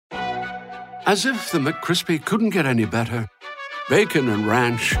As if the McCrispy couldn't get any better, Bacon and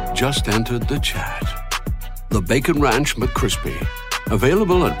Ranch just entered the chat. The Bacon Ranch McCrispy,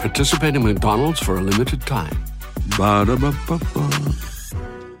 available at participating McDonald's for a limited time. Ba-da-ba-ba-ba.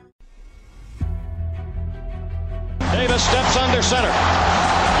 Davis steps under center.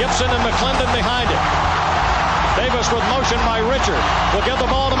 Gibson and McClendon behind him. Davis with motion by Richard. Will give the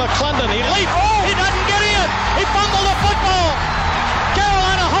ball to McClendon. He leaps. Oh, he doesn't get in. He fumbled the football.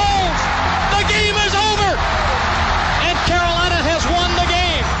 Carolina holds. The game is over. And Carolina has won the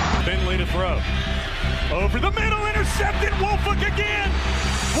game. Finley to throw. Over the middle, intercepted. Wolford again.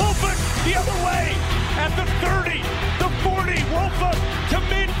 Wolford the other way. At the 30, the 40. Wolford to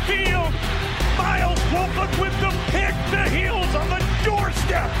midfield. Miles Wolford with the pick. The heels on the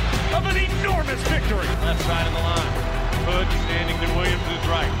doorstep of an enormous victory. Left side of the line. Hood standing to Williams'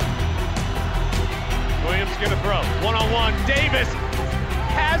 right. Williams gonna throw. One-on-one. Davis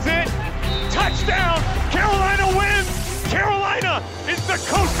has it. Touchdown. Carolina wins. Carolina is the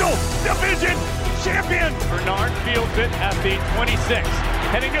Coastal Division champion. Bernard fields it at the 26.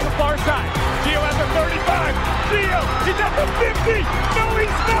 Heading to the far side. Gio at the 35. Gio, he's at the 50. No, he's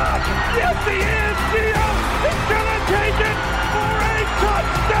not. Yes, he is. Gio is gonna take it for a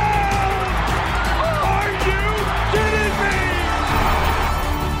touchdown. Are you kidding me?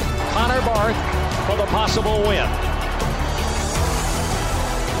 Connor Barth for the possible win.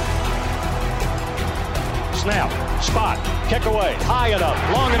 Snap, spot, kick away, high enough,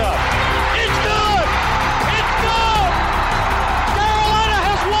 long enough. It's good! It's good! Carolina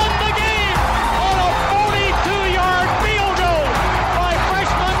has won the game on a 42-yard field goal by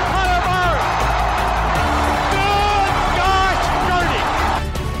freshman Connor Barth. Good gosh, dirty.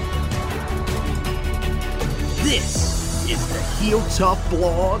 This is the Heel Tough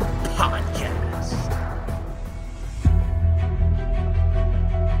Blog Podcast.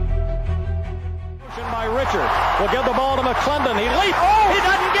 By Richard. Will give the ball to McClendon. He leaps. Oh, he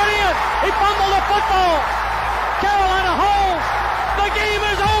doesn't get in. He fumbled the football. Carolina holds. The game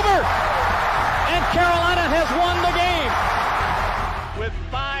is over. And Carolina has won the game. With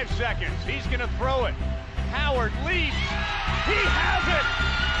 5 seconds, he's going to throw it. Howard leaps. He has it.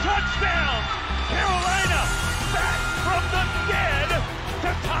 Touchdown. Carolina back from the dead to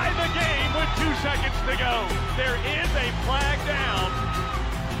tie the game with 2 seconds to go. There is a flag down.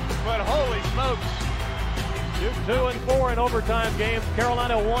 But holy smokes. 2 and 4 in overtime games.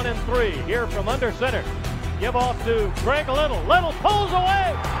 Carolina 1 and 3. Here from under center. Give off to Greg Little. Little pulls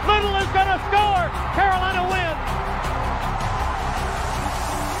away. Little is going to score. Carolina wins.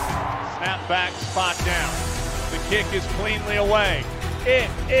 Snap back, spot down. The kick is cleanly away. It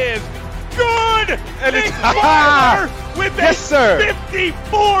is good! And it's with yes, a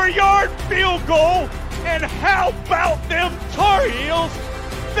 54-yard field goal. And how about them Tar Heels?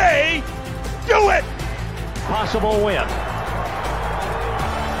 They do it! Possible win.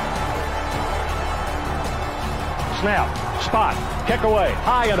 Snap, spot, kick away,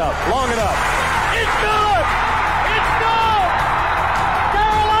 high enough, long enough. It's good! It's good!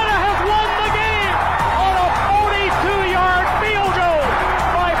 Carolina has won the game on a 42-yard field goal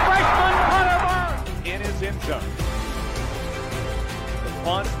by freshman Connor Barth. In his end zone. The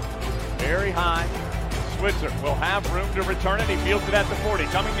punt, very high. Switzer will have room to return it. He fields it at the 40.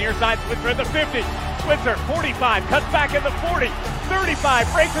 Coming near side, Switzer at the 50. Switzer, 45, cuts back at the 40. 35,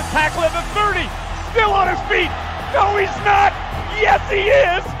 breaks a tackle at the 30. Still on his feet. No, he's not. Yes, he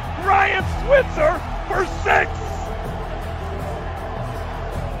is. Ryan Switzer for 6.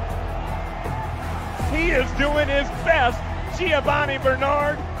 He is doing his best Giovanni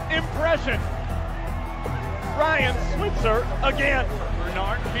Bernard impression. Ryan Switzer again.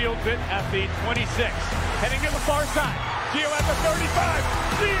 Bernard fields it at the 26. Heading to the far side. Gio at the 35.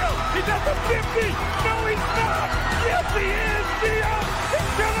 Gio, he's at the 50. No, he's not. Yes, he is. Gio is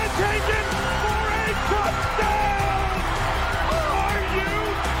going to take it for a touchdown. Are you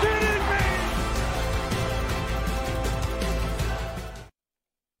kidding me?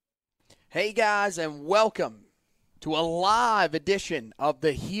 Hey guys, and welcome to a live edition of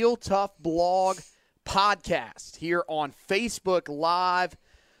the Heel Tough Blog Podcast here on Facebook Live. I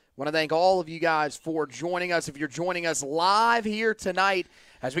want to thank all of you guys for joining us. If you're joining us live here tonight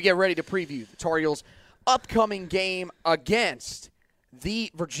as we get ready to preview the Tar Heels' upcoming game against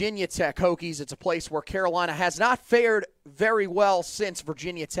the Virginia Tech Hokies. It's a place where Carolina has not fared very well since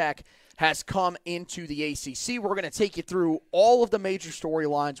Virginia Tech has come into the ACC. We're going to take you through all of the major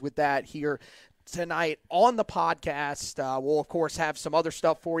storylines with that here tonight on the podcast. We'll, of course, have some other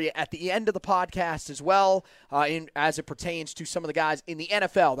stuff for you at the end of the podcast as well, as it pertains to some of the guys in the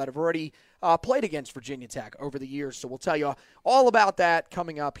NFL that have already played against Virginia Tech over the years. So we'll tell you all about that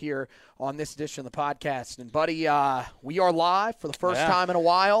coming up here on this edition of the podcast. And, buddy, we are live for the first time in a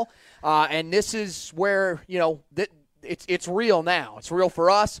while, and this is where, it's real now. It's real for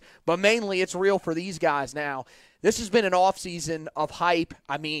us, but mainly it's real for these guys now. This has been an offseason of hype.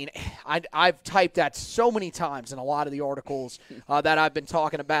 I mean, I've typed that so many times in a lot of the articles that I've been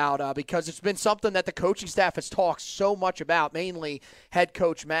talking about because it's been something that the coaching staff has talked so much about, mainly head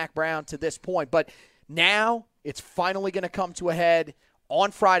coach Mack Brown to this point. But now it's finally going to come to a head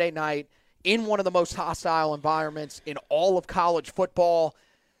on Friday night in one of the most hostile environments in all of college football.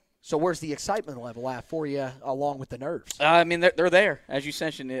 So where's the excitement level at for you along with the nerves? I mean, they're there. As you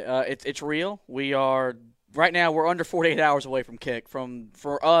mentioned, it's real. Right now, we're under 48 hours away from kick.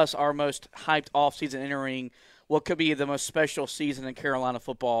 For us, our most hyped offseason entering what could be the most special season in Carolina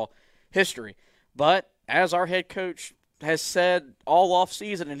football history. But as our head coach has said all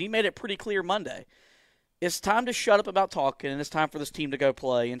offseason, and he made it pretty clear Monday, it's time to shut up about talking, and it's time for this team to go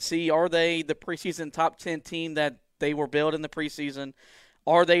play and see, are they the preseason top 10 team that they were billed in the preseason?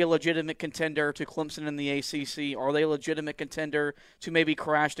 Are they a legitimate contender to Clemson in the ACC? Are they a legitimate contender to maybe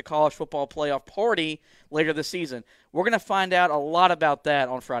crash the college football playoff party later this season? We're going to find out a lot about that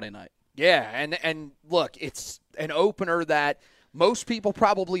on Friday night. Yeah, and look, it's an opener that most people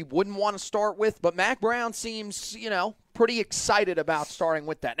probably wouldn't want to start with, but Mack Brown seems, pretty excited about starting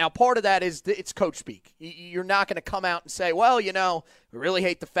with that. Now, part of that is it's coach speak. You're not going to come out and say, well, we really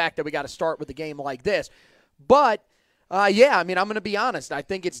hate the fact that we got to start with a game like this. But I'm going to be honest. I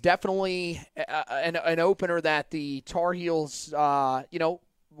think it's definitely an opener that the Tar Heels,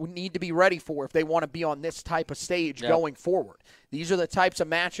 need to be ready for if they want to be on this type of stage going forward. These are the types of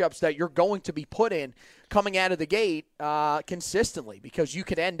matchups that you're going to be put in coming out of the gate consistently because you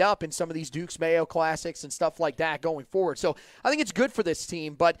could end up in some of these Dukes Mayo Classics and stuff like that going forward. So I think it's good for this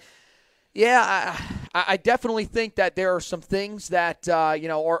team, but yeah, I definitely think that there are some things that,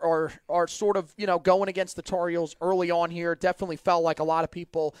 are sort of, going against the Tar Heels early on here. Definitely felt like a lot of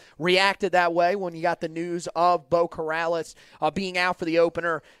people reacted that way when you got the news of Beau Corrales being out for the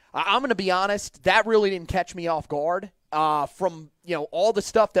opener. I'm going to be honest, that really didn't catch me off guard from, all the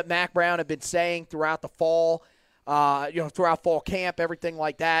stuff that Mack Brown had been saying throughout the fall, throughout fall camp, everything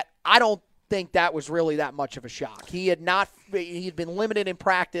like that. I don't think that was really that much of a shock. He had been limited in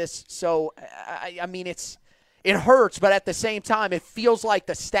practice, so I mean it hurts, but at the same time it feels like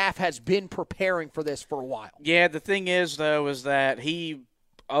the staff has been preparing for this for a while. Yeah, the thing is though is that he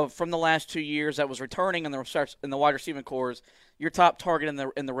from the last 2 years that was returning in the wide receiving corps, your top target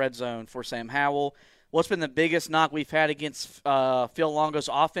in the red zone for Sam Howell. What's been the biggest knock we've had against Phil Longo's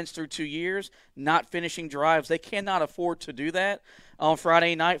offense through 2 years? Not finishing drives. They cannot afford to do that on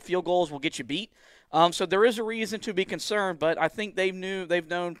Friday night. Field goals will get you beat. So there is a reason to be concerned, but I think they've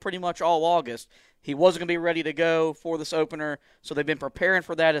known pretty much all August he wasn't going to be ready to go for this opener, so they've been preparing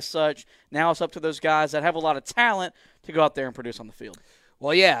for that as such. Now it's up to those guys that have a lot of talent to go out there and produce on the field.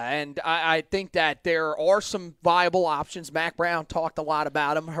 Well, yeah, and I think that there are some viable options. Mack Brown talked a lot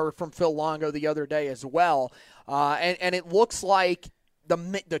about him, heard from Phil Longo the other day as well. And it looks like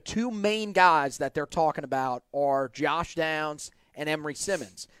the two main guys that they're talking about are Josh Downs and Emory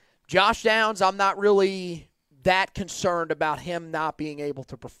Simmons. Josh Downs, I'm not really that concerned about him not being able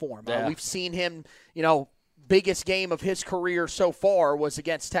to perform. Yeah. We've seen him, biggest game of his career so far was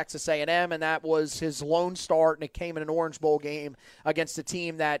against Texas A&M, and that was his lone start, and it came in an Orange Bowl game against a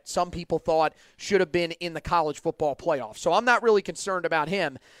team that some people thought should have been in the college football playoff. So I'm not really concerned about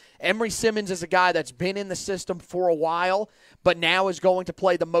him. Emory Simmons is a guy that's been in the system for a while, but now is going to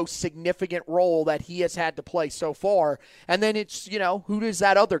play the most significant role that he has had to play so far. And then it's, who is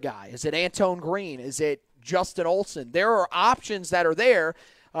that other guy? Is it Antone Green? Is it Justin Olson? There are options that are there.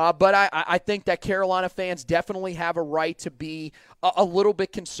 But I think that Carolina fans definitely have a right to be a little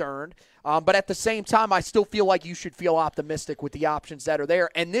bit concerned. But at the same time, I still feel like you should feel optimistic with the options that are there.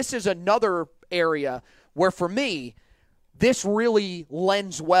 And this is another area where, for me, this really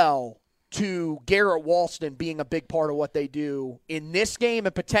lends well to Garrett Walston being a big part of what they do in this game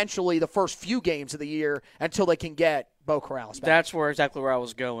and potentially the first few games of the year until they can get Beau Corrales back. That's exactly where I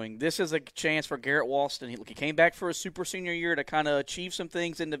was going. This is a chance for Garrett Walston. He came back for his super senior year to kind of achieve some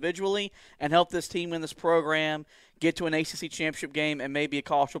things individually and help this team win this program, get to an ACC championship game, and maybe a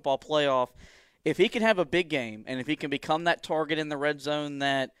college football playoff. If he can have a big game and if he can become that target in the red zone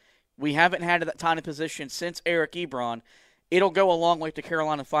that we haven't had at that tiny position since Eric Ebron, it'll go a long way to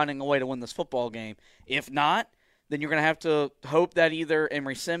Carolina finding a way to win this football game. If not, then you're going to have to hope that either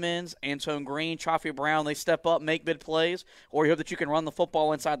Emory Simmons, Antone Green, Chaffee Brown, they step up, make big plays, or you hope that you can run the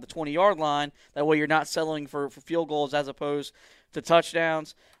football inside the 20-yard line. That way you're not settling for field goals as opposed to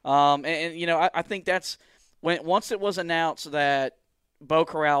touchdowns. I think that's once it was announced that Bo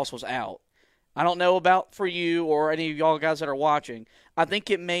Corrales was out, I don't know about for you or any of y'all guys that are watching, I think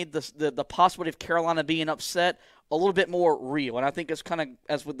it made the possibility of Carolina being upset a little bit more real. And I think it's kind of,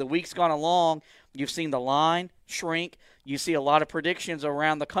 as with the weeks gone along, you've seen the line shrink. You see a lot of predictions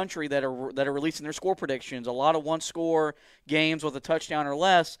around the country that are releasing their score predictions, a lot of one-score games with a touchdown or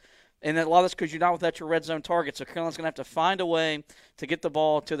less. And a lot of this because you're not without your red zone target. So Carolina's going to have to find a way to get the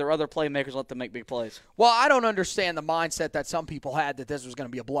ball to their other playmakers, let them make big plays. Well, I don't understand the mindset that some people had that this was going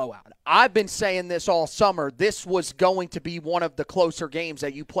to be a blowout. I've been saying this all summer. This was going to be one of the closer games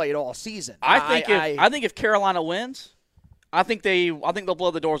that you played all season. I think if Carolina wins, I think they'll blow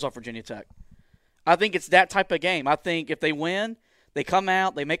the doors off Virginia Tech. I think it's that type of game. I think if they win, they come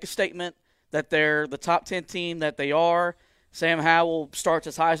out, they make a statement that they're the top 10 team that they are. Sam Howell starts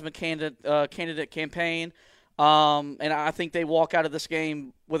his Heisman candidate campaign, and I think they walk out of this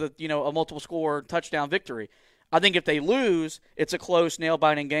game with a multiple score touchdown victory. I think if they lose, it's a close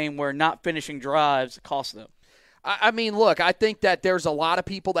nail-biting game where not finishing drives costs them. I mean, look, I think that there's a lot of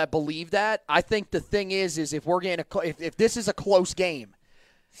people that believe that. I think the thing is if we're getting if this is a close game,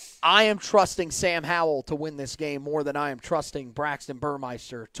 I am trusting Sam Howell to win this game more than I am trusting Braxton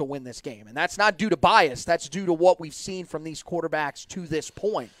Burmeister to win this game. And that's not due to bias. That's due to what we've seen from these quarterbacks to this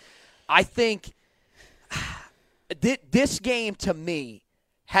point. I think this game, to me,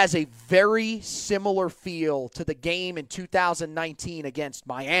 has a very similar feel to the game in 2019 against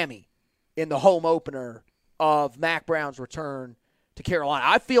Miami in the home opener of Mack Brown's return to Carolina.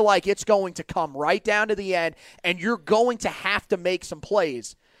 I feel like it's going to come right down to the end, and you're going to have to make some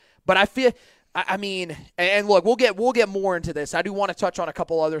plays. But I mean, and look, we'll get more into this. I do want to touch on a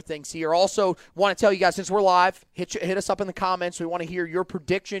couple other things here. Also, want to tell you guys, since we're live, hit us up in the comments. We want to hear your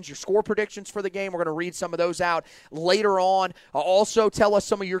predictions, your score predictions for the game. We're going to read some of those out later on. Also, tell us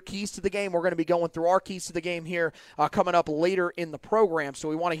some of your keys to the game. We're going to be going through our keys to the game here coming up later in the program, so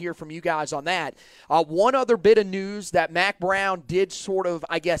we want to hear from you guys on that. One other bit of news that Mack Brown did sort of,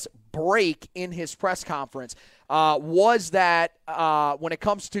 I guess, break in his press conference was that when it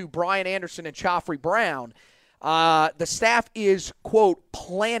comes to Brian Anderson and Chaffee Brown, the staff is, quote,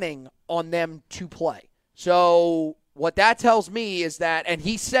 planning on them to play. So what that tells me is that, and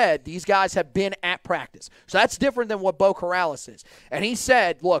he said these guys have been at practice. So that's different than what Bo Corrales is. And he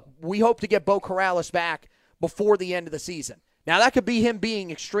said, look, we hope to get Bo Corrales back before the end of the season. Now, that could be him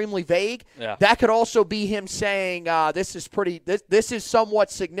being extremely vague. Yeah. That could also be him saying this is somewhat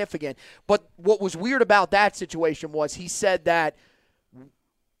significant. But what was weird about that situation was he said that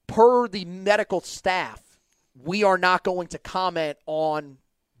per the medical staff, we are not going to comment on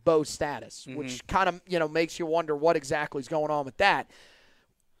Bo's status, which kind of makes you wonder what exactly is going on with that.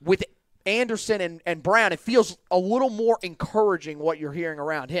 With Anderson and Brown, it feels a little more encouraging what you're hearing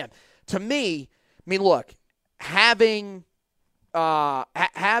around him. To me, I mean, look, having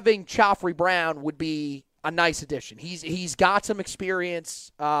Chaffee Brown would be a nice addition. He's got some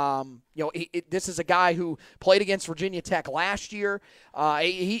experience. This is a guy who played against Virginia Tech last year.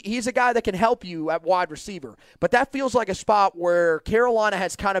 He's a guy that can help you at wide receiver. But that feels like a spot where Carolina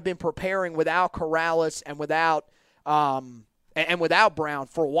has kind of been preparing without Corrales and without Brown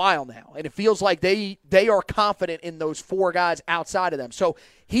for a while now. And it feels like they are confident in those four guys outside of them. So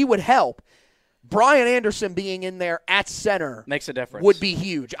he would help. Brian Anderson being in there at center makes a difference. Would be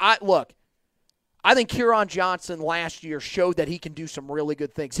huge. I think Kieran Johnson last year showed that he can do some really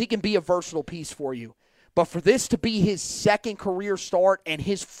good things. He can be a versatile piece for you. But for this to be his second career start and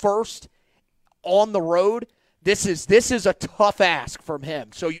his first on the road, this is a tough ask from him.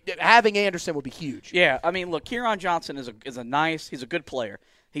 So having Anderson would be huge. Yeah, I mean, look, Kieran Johnson he's a good player.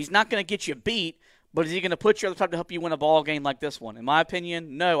 He's not going to get you beat. But is he going to put you on the top to help you win a ball game like this one? In my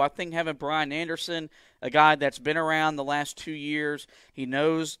opinion, no. I think having Brian Anderson, a guy that's been around the last 2 years, he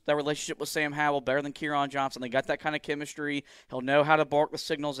knows that relationship with Sam Howell better than Kieran Johnson. They got that kind of chemistry. He'll know how to bark the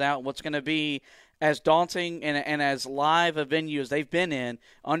signals out. What's going to be as daunting and as live a venue as they've been in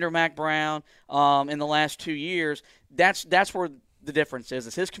under Mack Brown in the last 2 years, that's where the difference is.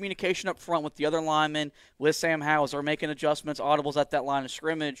 It's his communication up front with the other linemen, with Sam Howell. They're making adjustments, audibles at that line of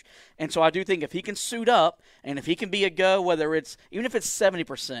scrimmage. And so I do think if he can suit up and if he can be a go, even if it's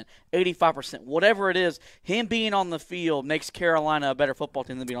 70%, 85%, whatever it is, him being on the field makes Carolina a better football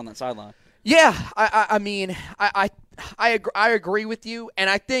team than being on that sideline. Yeah, I mean, I agree with you. And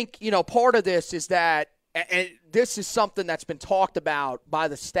I think, part of this is that, and this is something that's been talked about by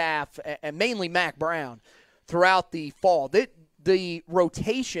the staff and mainly Mack Brown, throughout the fall. The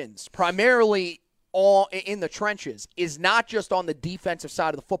rotations, primarily in the trenches, is not just on the defensive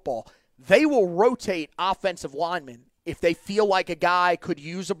side of the football. They will rotate offensive linemen if they feel like a guy could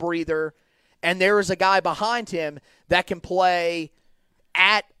use a breather and there is a guy behind him that can play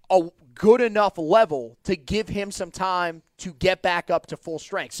at a good enough level to give him some time to get back up to full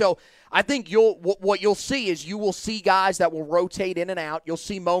strength. So I think what you'll see is you will see guys that will rotate in and out. You'll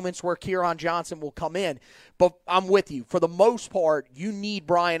see moments where Kieran Johnson will come in. But I'm with you. For the most part, you need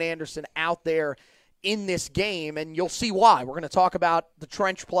Brian Anderson out there in this game, and you'll see why. We're going to talk about the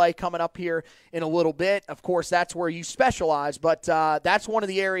trench play coming up here in a little bit. Of course, that's where you specialize, but that's one of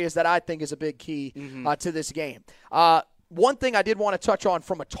the areas that I think is a big key to this game. One thing I did want to touch on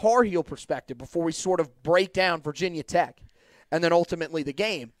from a Tar Heel perspective before we sort of break down Virginia Tech and then ultimately the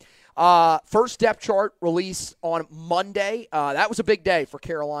game. First depth chart released on Monday. That was a big day for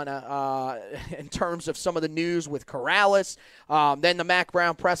Carolina in terms of some of the news with Corrales. Then the Mack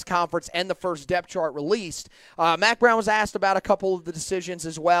Brown press conference and the first depth chart released. Mack Brown was asked about a couple of the decisions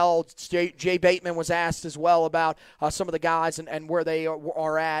as well. Jay Bateman was asked as well about some of the guys and where they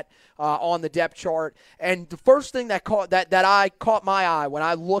are at on the depth chart. And the first thing that caught my eye when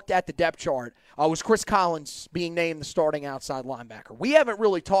I looked at the depth chart was Chris Collins being named the starting outside linebacker. We haven't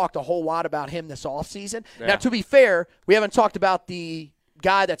really talked a whole lot about him this offseason. Yeah. Now, to be fair, we haven't talked about the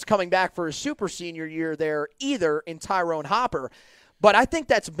guy that's coming back for his super senior year there either in Tyrone Hopper. But I think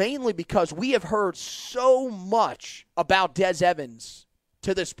that's mainly because we have heard so much about Des Evans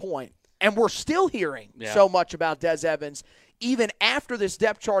to this point, and we're still hearing so much about Des Evans even after this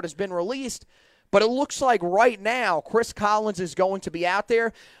depth chart has been released. But it looks like right now Chris Collins is going to be out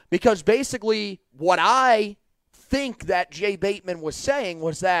there because basically what I think that Jay Bateman was saying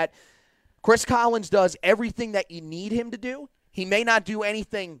was that Chris Collins does everything that you need him to do. He may not do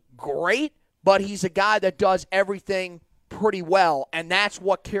anything great, but he's a guy that does everything pretty well, and that's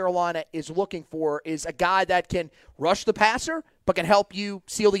what Carolina is looking for, is a guy that can rush the passer but can help you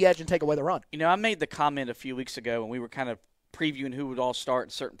seal the edge and take away the run. You know, I made the comment a few weeks ago when we were kind of previewing who would all start in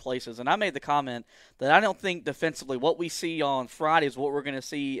certain places, and I made the comment that I don't think defensively what we see on Friday is what we're going to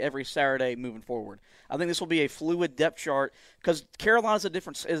see every Saturday moving forward. I think this will be a fluid depth chart because Carolina's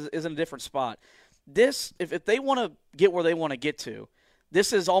is in a different spot. This, if they want to get where they want to get to,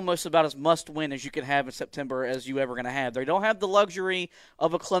 this is almost about as must-win as you can have in September as you ever going to have. They don't have the luxury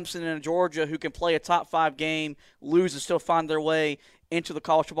of a Clemson and a Georgia who can play a top-5 game, lose, and still find their way into the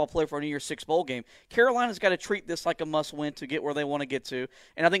college football play for a New Year's Six bowl game. Carolina's got to treat this like a must-win to get where they want to get to,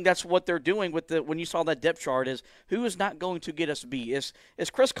 and I think that's what they're doing with when you saw that depth chart is who is not going to get us beat. Is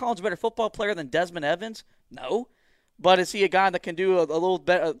Chris Collins a better football player than Desmond Evans? No. But is he a guy that can do a little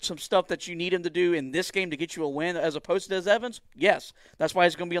bit some stuff that you need him to do in this game to get you a win as opposed to Des Evans? Yes. That's why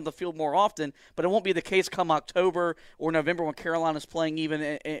he's going to be on the field more often, but it won't be the case come October or November when Carolina's playing even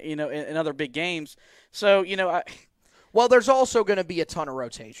in other big games. So, well, there's also going to be a ton of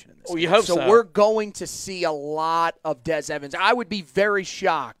rotation in this game. You hope so. So we're going to see a lot of Des Evans. I would be very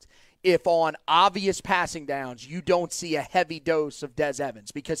shocked if on obvious passing downs you don't see a heavy dose of Des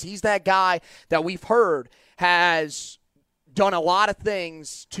Evans because he's that guy that we've heard has done a lot of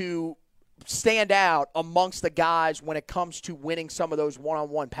things to stand out amongst the guys when it comes to winning some of those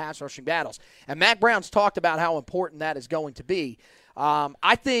one-on-one pass rushing battles. And Mack Brown's talked about how important that is going to be.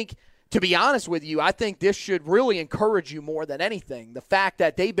 I think, to be honest with you, I think this should really encourage you more than anything. The fact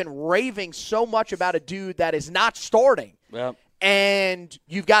that they've been raving so much about a dude that is not starting. Yep. And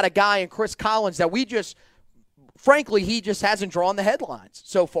you've got a guy in Chris Collins that frankly, he just hasn't drawn the headlines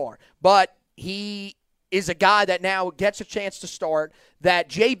so far. But he is a guy that now gets a chance to start, that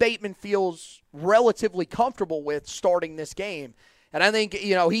Jay Bateman feels relatively comfortable with starting this game. And I think,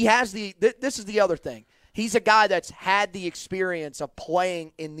 he has this is the other thing. He's a guy that's had the experience of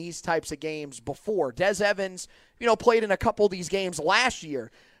playing in these types of games before. Des Evans, played in a couple of these games last year.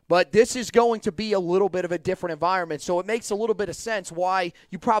 But this is going to be a little bit of a different environment, so it makes a little bit of sense why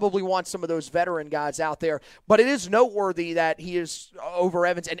you probably want some of those veteran guys out there. But it is noteworthy that he is over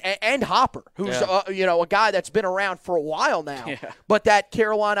Evans and Hopper, who's a guy that's been around for a while now. Yeah. But that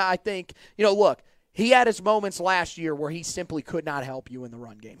Carolina, I think, look, he had his moments last year where he simply could not help you in the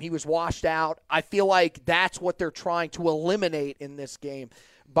run game. He was washed out. I feel like that's what they're trying to eliminate in this game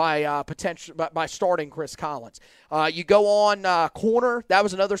by starting Chris Collins. You go on corner. That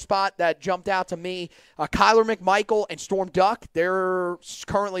was another spot that jumped out to me. Kyler McMichael and Storm Duck, they're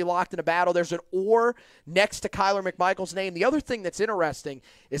currently locked in a battle. There's an or next to Kyler McMichael's name. The other thing that's interesting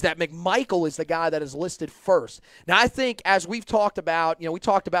is that McMichael is the guy that is listed first. Now, I think as we've talked about, we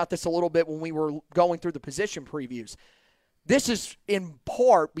talked about this a little bit when we were going through the position previews. This is in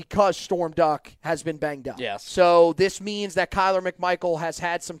part because Storm Duck has been banged up. Yes. So this means that Kyler McMichael has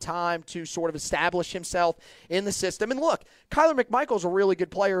had some time to sort of establish himself in the system. And look, Kyler McMichael's a really good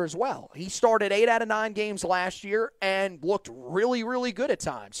player as well. He started 8 out of 9 games last year and looked really, really good at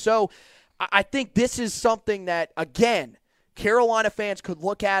times. So I think this is something that, again, Carolina fans could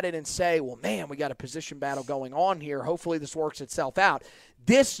look at it and say, well, man, we got a position battle going on here. Hopefully this works itself out.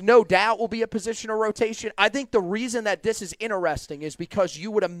 This, no doubt, will be a position of rotation. I think the reason that this is interesting is because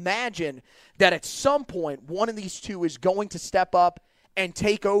you would imagine that at some point one of these two is going to step up and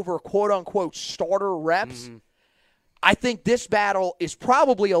take over quote-unquote starter reps. Mm-hmm. I think this battle is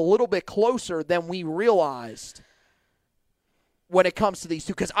probably a little bit closer than we realized when it comes to these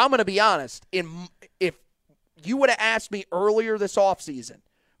two. Because I'm going to be honest, if you would have asked me earlier this offseason,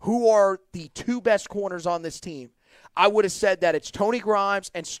 who are the 2 best corners on this team, I would have said that it's Tony Grimes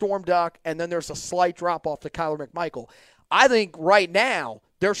and Storm Duck, and then there's a slight drop-off to Kyler McMichael. I think right now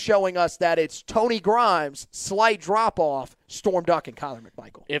they're showing us that it's Tony Grimes, slight drop-off, Storm Duck, and Kyler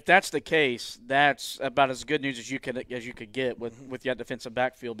McMichael. If that's the case, that's about as good news as you could get with your defensive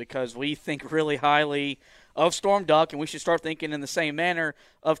backfield, because we think really highly of Storm Duck, and we should start thinking in the same manner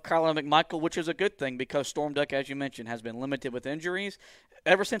of Kyler McMichael, which is a good thing because Storm Duck, as you mentioned, has been limited with injuries.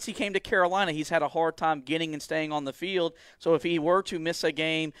 Ever since he came to Carolina, he's had a hard time getting and staying on the field. So if he were to miss a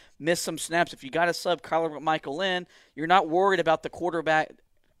game, miss some snaps, if you got to sub Kyler McMichael in, you're not worried about the quarterback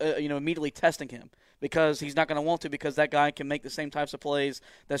immediately testing him, because he's not going to want to, because that guy can make the same types of plays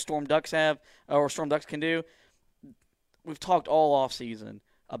that Storm Ducks have, or Storm Ducks can do. We've talked all offseason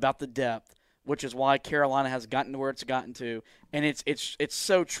about the depth, which is why Carolina has gotten to where it's gotten to, and it's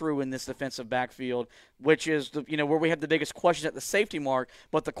so true in this defensive backfield, which is where we have the biggest questions at the safety mark.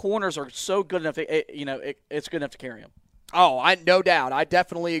 But the corners are so good enough, it's good enough to carry them. Oh, no doubt. I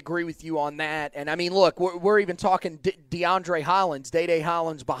definitely agree with you on that. And, I mean, look, we're even talking DeAndre Hollins, Day-Day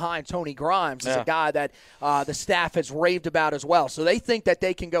Hollins behind Tony Grimes is a guy that the staff has raved about as well. So they think that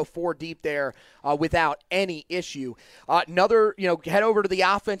they can go 4 deep there without any issue. Head over to the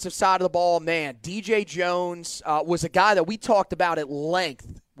offensive side of the ball. Man, DJ Jones was a guy that we talked about at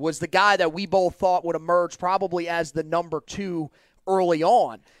length, was the guy that we both thought would emerge probably as the number 2 early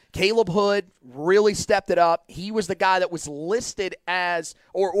on. Caleb Hood really stepped it up. He was the guy that was listed as,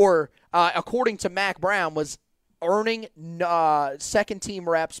 according to Mac Brown, was earning second-team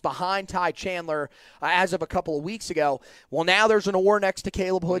reps behind Ty Chandler as of a couple of weeks ago. Well, now there's an or next to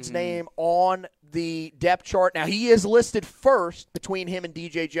Caleb Hood's name on the depth chart. Now, he is listed first between him and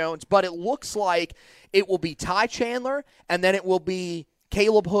DJ Jones, but it looks like it will be Ty Chandler, and then it will be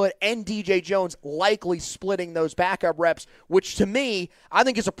Caleb Hood and DJ Jones likely splitting those backup reps, which to me, I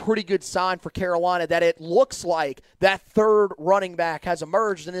think is a pretty good sign for Carolina that it looks like that third running back has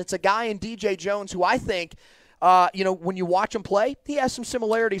emerged. And it's a guy in DJ Jones who I think, when you watch him play, he has some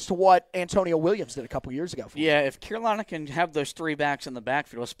similarities to what Antonio Williams did a couple years ago. Yeah, if Carolina can have those 3 backs in the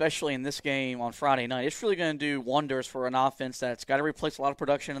backfield, especially in this game on Friday night, it's really going to do wonders for an offense that's got to replace a lot of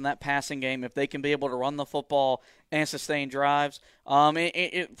production in that passing game. If they can be able to run the football and sustain drives.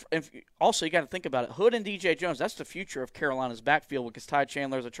 Also, you got to think about it. Hood and DJ Jones, that's the future of Carolina's backfield, because Ty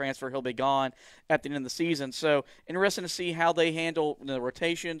Chandler is a transfer. He'll be gone at the end of the season. So interesting to see how they handle the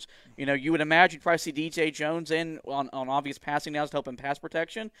rotations. You would imagine you'd probably see DJ Jones in on obvious passing downs to help in pass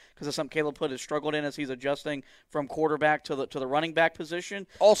protection, because it's something Caleb Hood has struggled in as he's adjusting from quarterback to the running back position.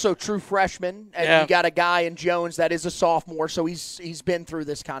 Also true freshman, and you got a guy in Jones that is a sophomore, so he's been through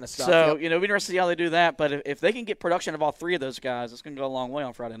this kind of stuff. So, we'd be interested to see how they do that, but if they can get production of all 3 of those guys, it's going to go a long way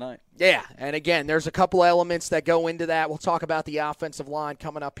on Friday night. Yeah, and again, there's a couple elements that go into that. We'll talk about the offensive line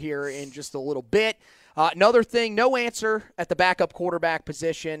coming up here in just a little bit. Another thing, no answer at the backup quarterback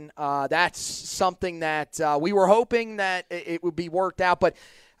position. That's something that we were hoping that it would be worked out, but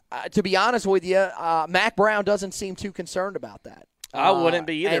to be honest with you, Mac Brown doesn't seem too concerned about that. I wouldn't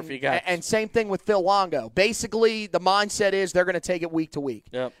be either if you got. And same thing with Phil Longo. Basically, the mindset is they're going to take it week to week.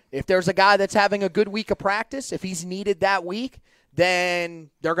 Yep. If there's a guy that's having a good week of practice, if he's needed that week, then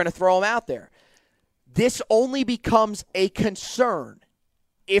they're going to throw him out there. This only becomes a concern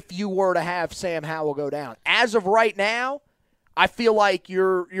if you were to have Sam Howell go down. As of right now, I feel like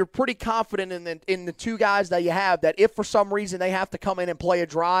you're pretty confident in the 2 guys that you have, that if for some reason they have to come in and play a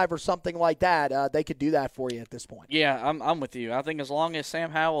drive or something like that, they could do that for you at this point. Yeah, I'm with you. I think as long as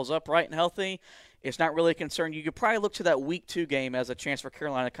Sam Howell is upright and healthy, it's not really a concern. You could probably look to that Week 2 game as a chance for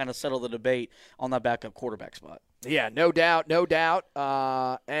Carolina to kind of settle the debate on that backup quarterback spot. Yeah, no doubt.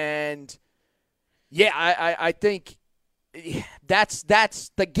 And, yeah, I think that's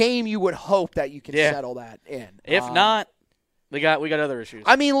the game you would hope that you can settle that in. If not, We got other issues.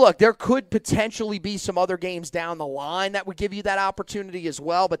 I mean, look, there could potentially be some other games down the line that would give you that opportunity as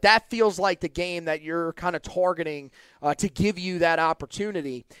well, but that feels like the game that you're kind of targeting to give you that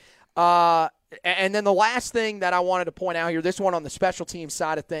opportunity. And then the last thing that I wanted to point out here, this one on the special teams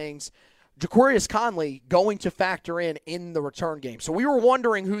side of things, Ja'Qurious Conley going to factor in the return game. So we were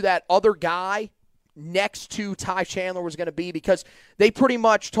wondering who that other guy next to Ty Chandler was going to be, because they pretty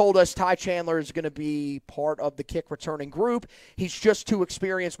much told us Ty Chandler is going to be part of the kick returning group. He's just too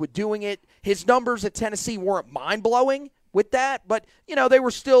experienced with doing it. His numbers at Tennessee weren't mind-blowing with that, but, they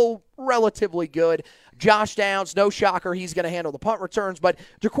were still relatively good. Josh Downs, no shocker, he's going to handle the punt returns, but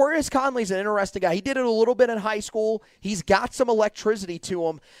Ja'Qurious Conley's an interesting guy. He did it a little bit in high school. He's got some electricity to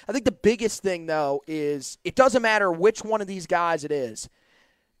him. I think the biggest thing, though, is it doesn't matter which one of these guys it is.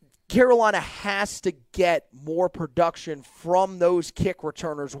 Carolina has to get more production from those kick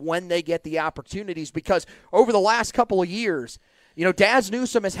returners when they get the opportunities, because over the last couple of years, Daz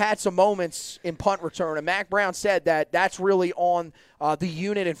Newsome has had some moments in punt return, and Mack Brown said that that's really on the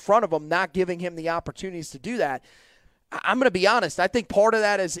unit in front of him, not giving him the opportunities to do that. I'm going to be honest. I think part of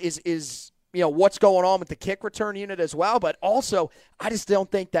that is what's going on with the kick return unit as well, but also I just don't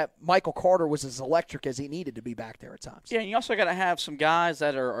think that Michael Carter was as electric as he needed to be back there at times. Yeah, and you also got to have some guys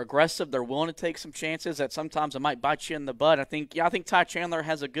that are aggressive. They're willing to take some chances that sometimes it might bite you in the butt. I think Ty Chandler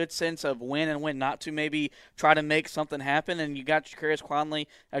has a good sense of when and when not to maybe try to make something happen. And you got Ja'Qurious Conley,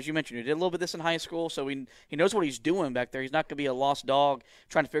 as you mentioned, he did a little bit of this in high school, so he knows what he's doing back there. He's not going to be a lost dog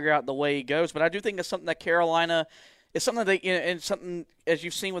trying to figure out the way he goes. But I do think it's something that Carolina – it's something that and something, as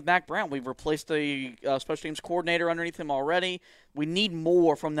you've seen with Mack Brown, we've replaced the special teams coordinator underneath him already. We need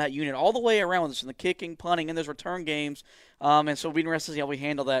more from that unit all the way around with us in the kicking, punting, and those return games. And so we'll be interested to see how we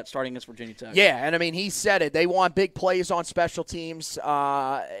handle that starting against Virginia Tech. Yeah, and I mean, he said it. They want big plays on special teams.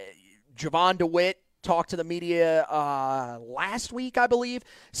 Javon DeWitt talked to the media last week, I believe,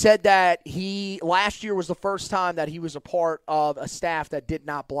 said that last year was the first time that he was a part of a staff that did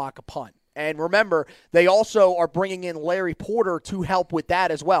not block a punt. And remember, they also are bringing in Larry Porter to help with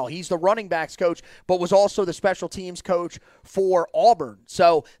that as well. He's the running backs coach, but was also the special teams coach for Auburn.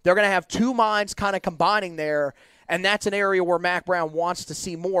 So they're going to have two minds kind of combining there, and that's an area where Mack Brown wants to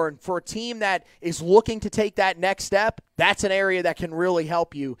see more. And for a team that is looking to take that next step, that's an area that can really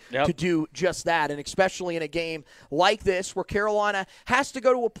help you to do just that, and especially in a game like this where Carolina has to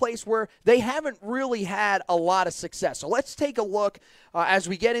go to a place where they haven't really had a lot of success. So let's take a look as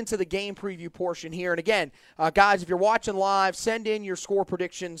we get into the game preview portion here. And again, guys, if you're watching live, send in your score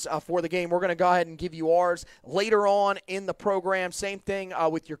predictions for the game. We're going to go ahead and give you ours later on in the program. Same thing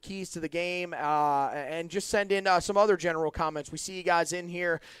with your keys to the game, and just send in some other general comments. We see you guys in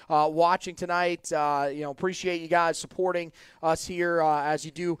here watching tonight. Appreciate you guys supporting us here as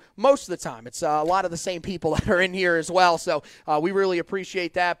you do most of the time. It's a lot of the same people that are in here as well, so we really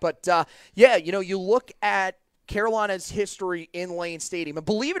appreciate that. But you look at Carolina's history in Lane Stadium, and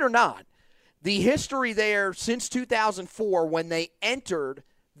believe it or not, the history there since 2004 when they entered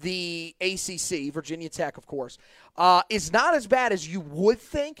the ACC, Virginia Tech, of course, is not as bad as you would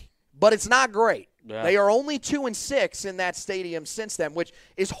think, but it's not great. Yeah. They are only 2-6 in that stadium since then, which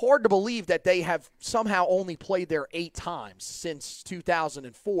is hard to believe that they have somehow only played there 8 times since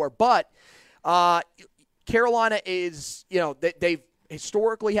 2004. But Carolina is, they've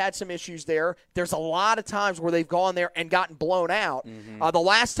historically had some issues there. There's a lot of times where they've gone there and gotten blown out. Mm-hmm. The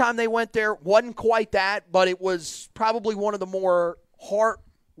last time they went there wasn't quite that, but it was probably one of the more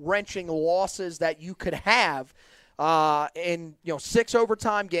heart-wrenching losses that you could have in 6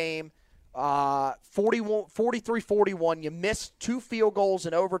 overtime game. 43-41. You missed 2 field goals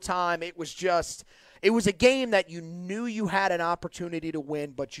in overtime. It was a game that you knew you had an opportunity to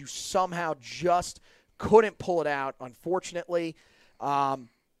win, but you somehow just couldn't pull it out, unfortunately. And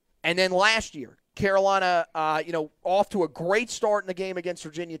then last year, Carolina, off to a great start in the game against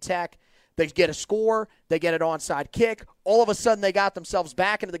Virginia Tech. They get a score. They get an onside kick. All of a sudden, they got themselves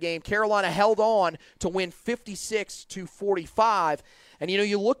back into the game. Carolina held on to win 56-45. And,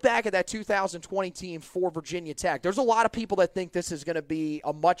 you look back at that 2020 team for Virginia Tech. There's a lot of people that think this is going to be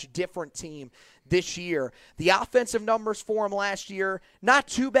a much different team this year. The offensive numbers for them last year, not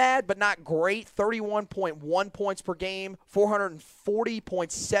too bad, but not great. 31.1 points per game,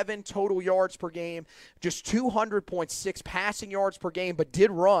 440.7 total yards per game, just 200.6 passing yards per game, but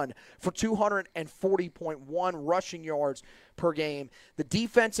did run for 240.1 rushing yards per game. The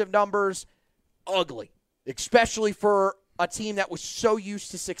defensive numbers, ugly, especially for a team that was so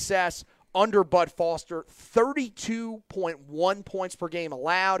used to success under Bud Foster. 32.1 points per game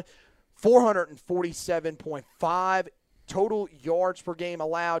allowed, 447.5 total yards per game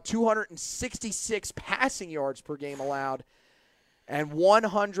allowed, 266 passing yards per game allowed. and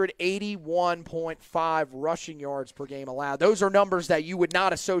 181.5 rushing yards per game allowed. Those are numbers that you would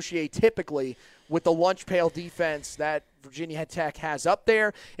not associate typically with the lunch pail defense that Virginia Tech has up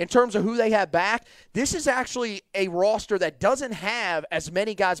there. In terms of who they have back, this is actually a roster that doesn't have as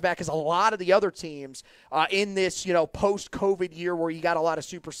many guys back as a lot of the other teams in this, post-COVID year where you got a lot of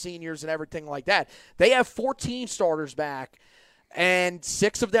super seniors and everything like that. They have 14 starters back, and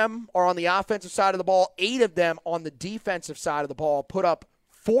 6 of them are on the offensive side of the ball, 8 of them on the defensive side of the ball, put up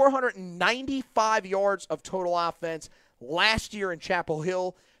 495 yards of total offense last year in Chapel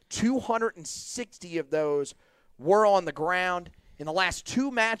Hill. 260 of those were on the ground. In the last 2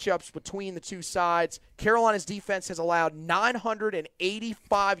 matchups between the two sides, Carolina's defense has allowed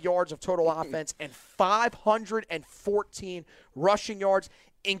 985 yards of total offense and 514 rushing yards,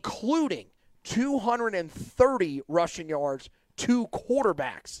 including 230 rushing yards to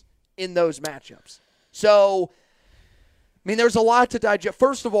quarterbacks in those matchups. So, there's a lot to digest.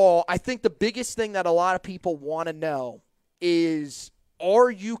 First of all, I think the biggest thing that a lot of people want to know is,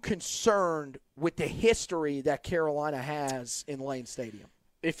 are you concerned with the history that Carolina has in Lane Stadium?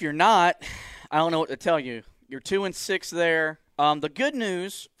 If you're not, I don't know what to tell you. You're 2-6 there. The good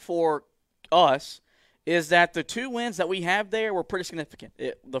news for us is that the 2 wins that we have there were pretty significant.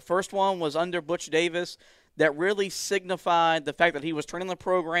 The first one was under Butch Davis. That really signified the fact that he was turning the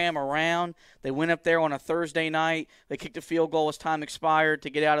program around. They went up there on a Thursday night. They kicked a field goal as time expired to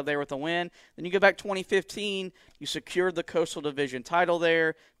get out of there with a win. Then you go back 2015, you secured the Coastal Division title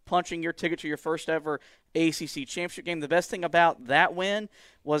there, punching your ticket to your first ever ACC championship game. The best thing about that win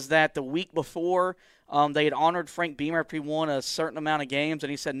was that the week before, they had honored Frank Beamer after he won a certain amount of games, and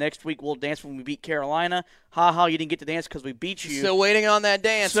he said, next week we'll dance when we beat Carolina. Ha, you didn't get to dance because we beat you. Still waiting on that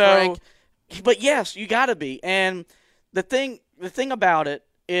dance, Frank. But yes, you got to be. And the thing about it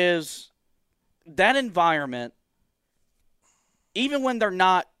is that environment, even when they're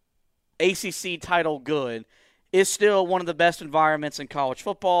not ACC title good, is still one of the best environments in college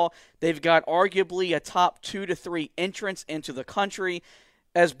football. They've got arguably a top 2 to 3 entrance into the country.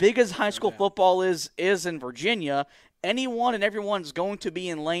 As big as high school football is in Virginia, anyone and everyone is going to be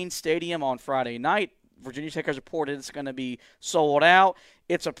in Lane Stadium on Friday night. Virginia Tech has reported it's going to be sold out.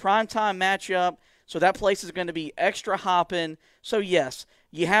 It's a primetime matchup, so that place is going to be extra hopping. So, yes,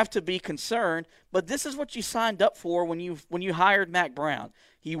 you have to be concerned, but this is what you signed up for when you hired Mack Brown.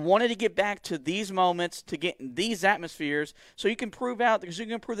 You wanted to get back to these moments, to get in these atmospheres, so you can prove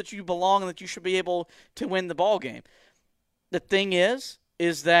that you belong and that you should be able to win the ball game. The thing is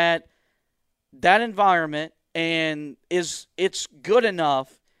that environment it's good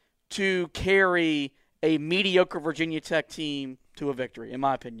enough to carry a mediocre Virginia Tech team to a victory, in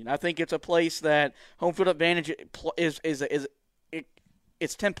my opinion. I think it's a place that home field advantage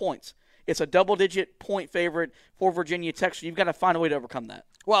it's 10 points. It's a double-digit point favorite for Virginia Tech, so you've got to find a way to overcome that.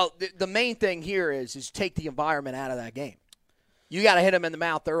 Well, the main thing here is take the environment out of that game. You got to hit them in the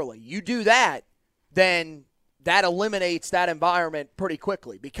mouth early. You do that, then that eliminates that environment pretty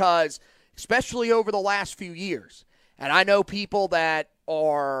quickly because, especially over the last few years, and I know people that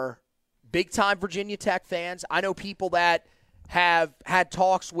are big-time Virginia Tech fans. I know people that have had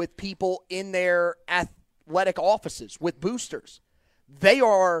talks with people in their athletic offices with boosters. They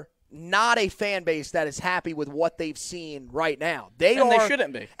are not a fan base that is happy with what they've seen right now. They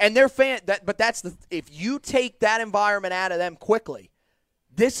shouldn't be. And their if you take that environment out of them quickly,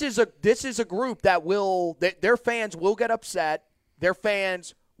 this is a group that their fans will get upset. Their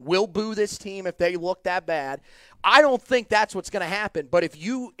fans will boo this team if they look that bad. I don't think that's what's going to happen, but if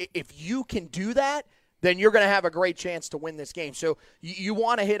you can do that, then you're going to have a great chance to win this game. So you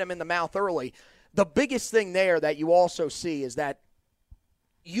want to hit them in the mouth early. The biggest thing there that you also see is that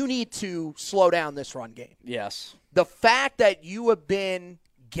you need to slow down this run game. Yes. The fact that you have been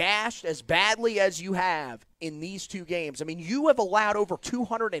gashed as badly as you have in these 2 games, you have allowed over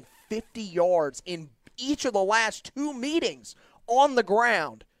 250 yards in each of the last 2 meetings on the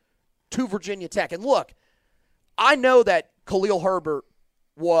ground to Virginia Tech. And look, I know that Khalil Herbert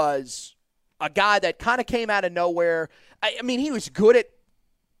was a guy that kind of came out of nowhere. He was good at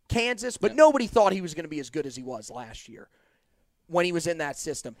Kansas, but nobody thought he was going to be as good as he was last year when he was in that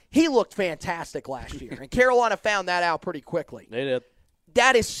system. He looked fantastic last year, and Carolina found that out pretty quickly. They did.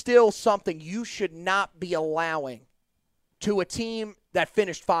 That is still something you should not be allowing to a team that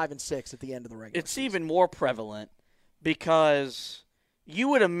finished 5-6 at the end of the regular season. Even more prevalent because you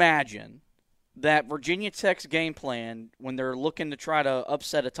would imagine that Virginia Tech's game plan when they're looking to try to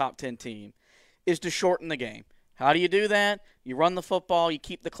upset a top 10 team is to shorten the game. How do you do that? You run the football, you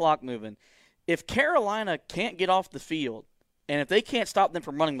keep the clock moving. If Carolina can't get off the field and if they can't stop them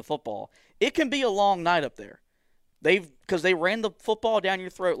from running the football, it can be a long night up there. Because they ran the football down your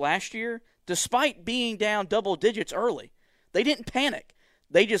throat last year, despite being down double digits early. They didn't panic.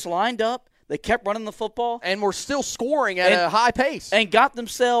 They just lined up. They kept running the football. And were still scoring at a high pace. And got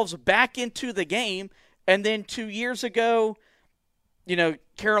themselves back into the game. And then 2 years ago,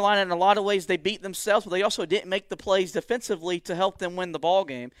 Carolina, in a lot of ways, they beat themselves, but they also didn't make the plays defensively to help them win the ball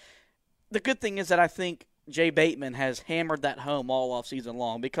game. The good thing is that I think Jay Bateman has hammered that home all off season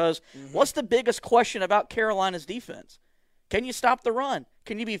long, because what's the biggest question about Carolina's defense? Can you stop the run?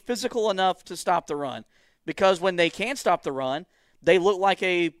 Can you be physical enough to stop the run? Because when they can stop the run, they look like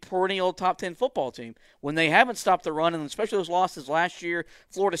a perennial top 10 football team. When they haven't stopped the run, and especially those losses last year,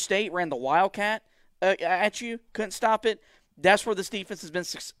 Florida State ran the Wildcat at you, couldn't stop it. That's where this defense has been,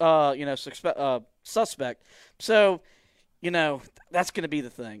 suspect. So, that's going to be the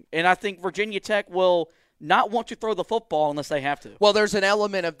thing. And I think Virginia Tech will not want to throw the football unless they have to. Well, there's an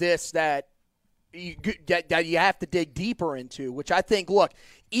element of this that you have to dig deeper into, which I think, look,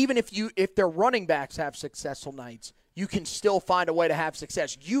 even if their running backs have successful nights, you can still find a way to have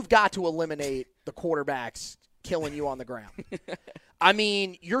success. You've got to eliminate the quarterbacks killing you on the ground. I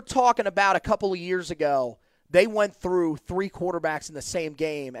mean, you're talking about a couple of years ago, they went through 3 quarterbacks in the same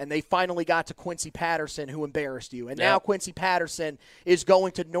game, and they finally got to Quincy Patterson, who embarrassed you. And now Quincy Patterson is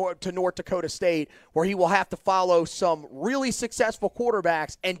going to North Dakota State, where he will have to follow some really successful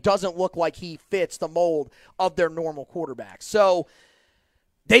quarterbacks and doesn't look like he fits the mold of their normal quarterbacks. So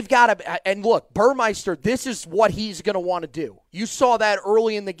they've got to – and look, Burmeister, this is what he's going to want to do. You saw that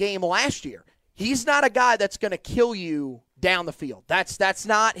early in the game last year. He's not a guy that's going to kill you down the field. That's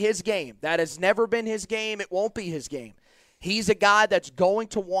not his game. That has never been his game. It won't be his game. He's a guy that's going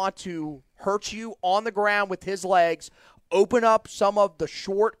to want to hurt you on the ground with his legs, open up some of the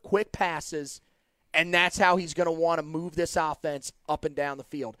short, quick passes, and that's how he's going to want to move this offense up and down the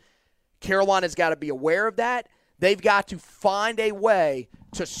field. Carolina's got to be aware of that. They've got to find a way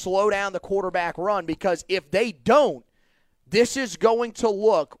to slow down the quarterback run, because if they don't, this is going to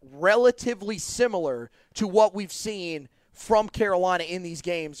look relatively similar to what we've seen from Carolina in these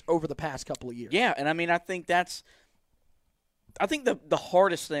games over the past couple of years. Yeah, and I mean, I think the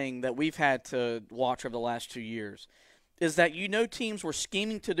hardest thing that we've had to watch over the last 2 years is that teams were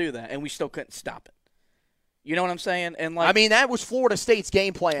scheming to do that, and we still couldn't stop it. You know what I'm saying? And that was Florida State's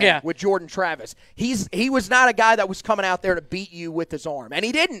game plan with Jordan Travis. He was not a guy that was coming out there to beat you with his arm, and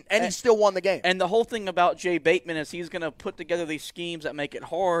he didn't, and he still won the game. And the whole thing about Jay Bateman is he's going to put together these schemes that make it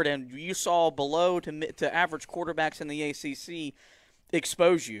hard, and you saw below to average quarterbacks in the ACC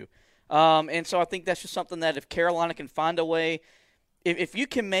expose you. And so I think that's just something that if Carolina can find a way, if you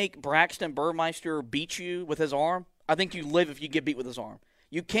can make Braxton Burmeister beat you with his arm, I think you live if you get beat with his arm.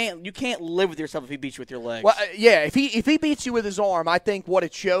 You can't live with yourself if he beats you with your legs. Well, if he beats you with his arm, I think what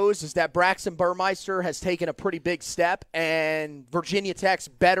it shows is that Braxton Burmeister has taken a pretty big step, and Virginia Tech's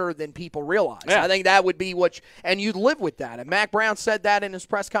better than people realize. Yeah. I think that would be and you'd live with that. And Mack Brown said that in his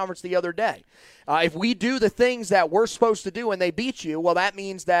press conference the other day. If we do the things that we're supposed to do and they beat you, well, that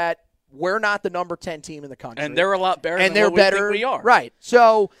means that we're not the number 10 team in the country. And they're a lot better and than what better, we think we are. Right.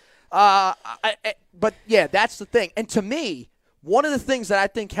 So, but yeah, that's the thing. And to me, one of the things that I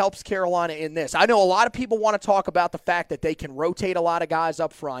think helps Carolina in this, I know a lot of people want to talk about the fact that they can rotate a lot of guys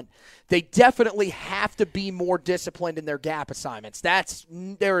up front. They definitely have to be more disciplined in their gap assignments.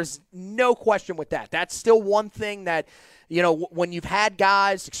 There is no question with that. That's still one thing that, when you've had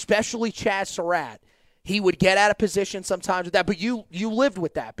guys, especially Chaz Surratt, he would get out of position sometimes with that, but you lived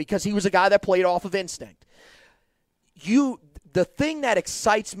with that because he was a guy that played off of instinct. The thing that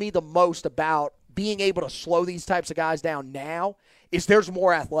excites me the most about being able to slow these types of guys down now is there's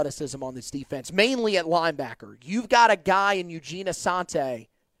more athleticism on this defense, mainly at linebacker. You've got a guy in Eugene Asante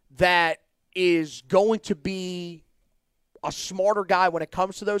that is going to be a smarter guy when it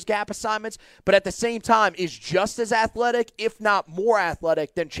comes to those gap assignments, but at the same time is just as athletic, if not more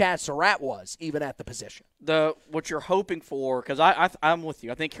athletic, than Chaz Surratt was, even at the position. What you're hoping for, because I'm with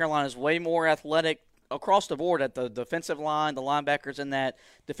you. I think Carolina is way more athletic across the board at the defensive line, the linebackers in that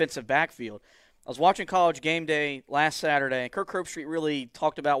defensive backfield. I was watching College Game Day last Saturday, and Kirk Herbstreit really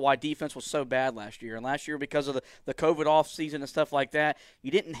talked about why defense was so bad last year. And last year, because of the COVID offseason and stuff like that, you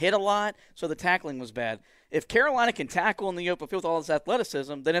didn't hit a lot, so the tackling was bad. If Carolina can tackle in the open field with all this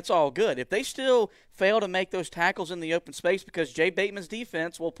athleticism, then it's all good. If they still fail to make those tackles in the open space because Jay Bateman's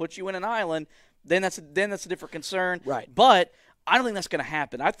defense will put you in an island, then that's a different concern. Right. But I don't think that's going to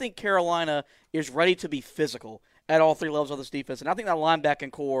happen. I think Carolina is ready to be physical at all three levels of this defense, and I think that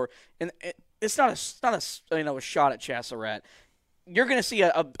linebacking core, and it's not a shot at Chaz Surratt. You're going to see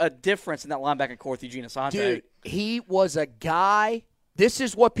a difference in that linebacking core with Eugene Asante. Dude, he was a guy this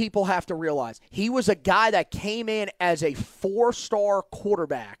is what people have to realize. He was a guy that came in as a 4-star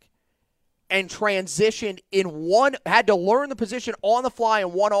quarterback and transitioned had to learn the position on the fly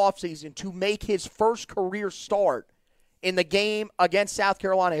in one offseason to make his first career start in the game against South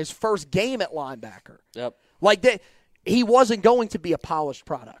Carolina, his first game at linebacker. Yep. Like that, he wasn't going to be a polished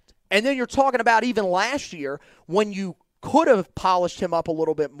product. And then you're talking about even last year when you could have polished him up a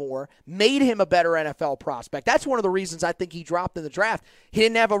little bit more, made him a better NFL prospect. That's one of the reasons I think he dropped in the draft. He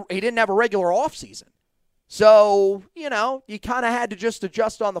didn't have a regular offseason. So, you kind of had to just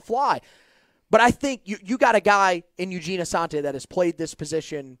adjust on the fly. But I think you got a guy in Eugene Asante that has played this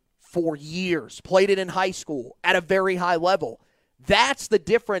position for years, played it in high school at a very high level. That's the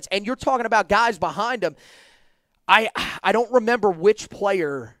difference. And you're talking about guys behind him. I don't remember which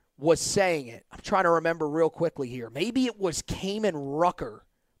player was saying it. I'm trying to remember real quickly here. Maybe it was Kamen Rucker,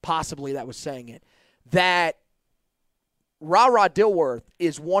 possibly, that was saying it, that Ra Dilworth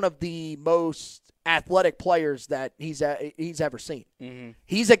is one of the most athletic players that he's ever seen. Mm-hmm.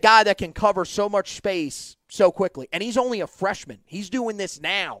 He's a guy that can cover so much space so quickly, and he's only a freshman. He's doing this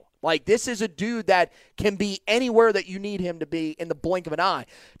now. Like, this is a dude that can be anywhere that you need him to be in the blink of an eye.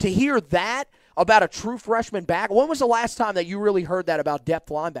 To hear that about a true freshman back, when was the last time that you really heard that about depth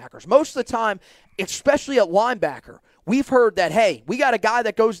linebackers? Most of the time, especially at linebacker, we've heard that, hey, we got a guy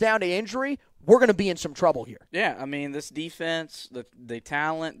that goes down to injury, we're going to be in some trouble here. Yeah, I mean, this defense, the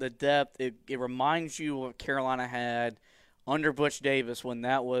talent, the depth, it reminds you what Carolina had under Butch Davis when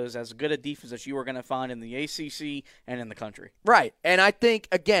that was as good a defense as you were going to find in the ACC and in the country. Right, and I think,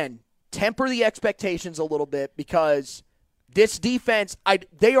 again, temper the expectations a little bit because this defense,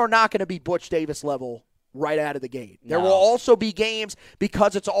 they are not going to be Butch Davis level right out of the gate. There will also be games,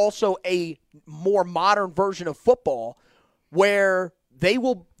 because it's also a more modern version of football, where they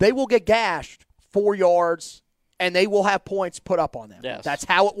will get gashed 4 yards and they will have points put up on them. Yes. That's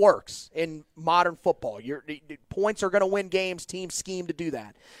how it works in modern football. Points are going to win games. Teams scheme to do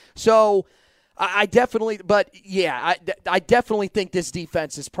that. So I definitely think this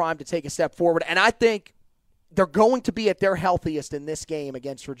defense is primed to take a step forward, and I think they're going to be at their healthiest in this game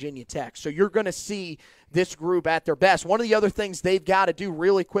against Virginia Tech. So you're going to see this group at their best. One of the other things they've got to do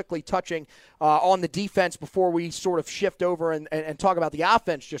really quickly, touching on the defense before we sort of shift over and talk about the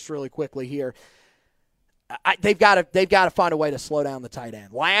offense just really quickly here, they've got to find a way to slow down the tight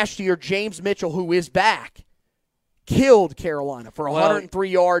end. Last year, James Mitchell, who is back, killed Carolina for 103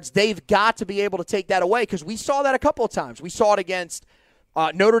 yards. They've got to be able to take that away, because we saw that a couple of times. We saw it against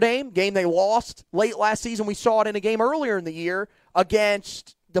Notre Dame, game they lost late last season. We saw it in a game earlier in the year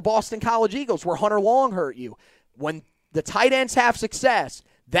against the Boston College Eagles where Hunter Long hurt you. When the tight ends have success,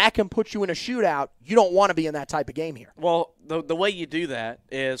 that can put you in a shootout. You don't want to be in that type of game here. Well, the way you do that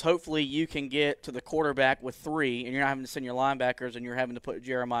is hopefully you can get to the quarterback with 3, and you're not having to send your linebackers, and you're having to put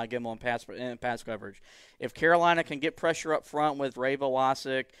Jeremiah Gemmel in pass coverage. If Carolina can get pressure up front with Ray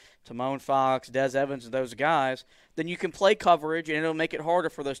Vohasek, Timon Fox, Des Evans, and those guys, then you can play coverage, and it'll make it harder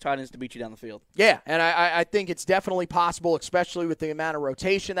for those tight ends to beat you down the field. Yeah, and I think it's definitely possible, especially with the amount of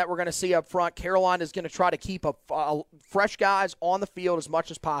rotation that we're going to see up front. Carolina is going to try to keep fresh guys on the field as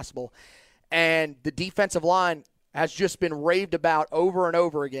much as possible, and the defensive line has just been raved about over and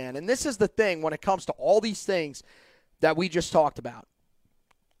over again. And this is the thing when it comes to all these things that we just talked about.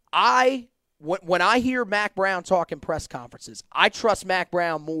 When I hear Mack Brown talk in press conferences, I trust Mack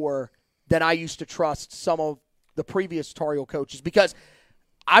Brown more than I used to trust some of the previous Tar Heel coaches, because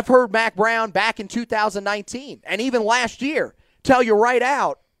I've heard Mack Brown back in 2019 and even last year tell you right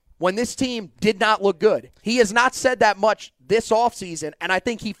out when this team did not look good. He has not said that much this offseason, and I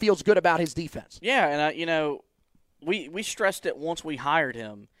think he feels good about his defense. Yeah, and we stressed it once we hired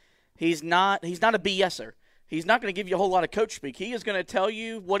him. He's not a BSer. He's not going to give you a whole lot of coach speak. He is going to tell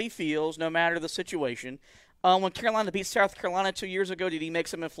you what he feels no matter the situation. When Carolina beat South Carolina 2 years ago, did he make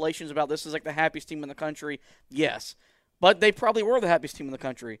some inflations about this is like the happiest team in the country? Yes. But they probably were the happiest team in the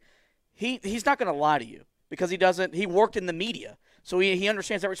country. He's not going to lie to you because he worked in the media. So he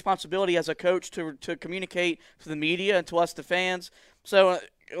understands that responsibility as a coach to communicate to the media and to us, the fans. So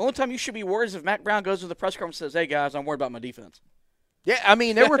the only time you should be worried is if Mack Brown goes to the press conference and says, hey, guys, I'm worried about my defense. Yeah, I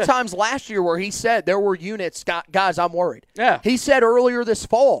mean, there were times last year where he said there were units, guys, I'm worried. Yeah. He said earlier this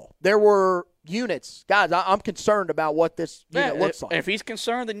fall there were units, guys, I'm concerned about what this unit looks like. If he's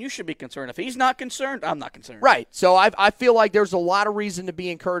concerned, then you should be concerned. If he's not concerned, I'm not concerned. Right. So I feel like there's a lot of reason to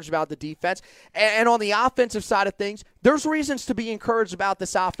be encouraged about the defense. And on the offensive side of things, there's reasons to be encouraged about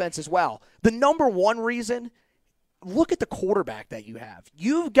this offense as well. The number one reason, look at the quarterback that you have.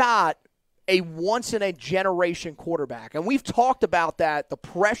 You've got a once-in-a-generation quarterback. And we've talked about that, the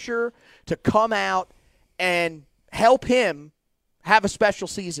pressure to come out and help him have a special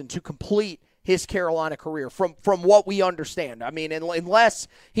season to complete his Carolina career from what we understand. I mean, unless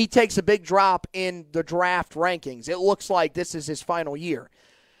he takes a big drop in the draft rankings, it looks like this is his final year.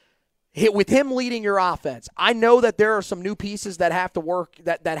 With him leading your offense, I know that there are some new pieces that have to work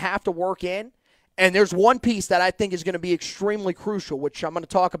that have to work in, and there's one piece that I think is going to be extremely crucial, which I'm going to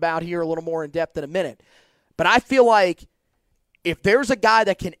talk about here a little more in depth in a minute. But I feel like if there's a guy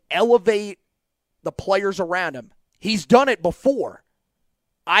that can elevate the players around him, he's done it before.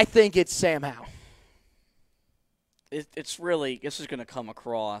 I think it's Sam Howell. It's really, this is going to come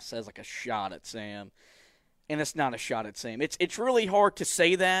across as like a shot at Sam, and it's not a shot at Sam. It's really hard to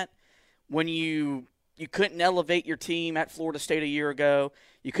say that when you couldn't elevate your team at Florida State a year ago.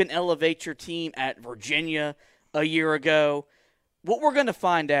 You couldn't elevate your team at Virginia a year ago. What we're going to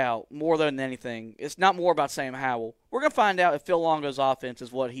find out more than anything, it's not more about Sam Howell. We're going to find out if Phil Longo's offense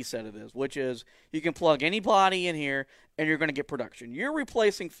is what he said it is, which is you can plug anybody in here and you're going to get production. You're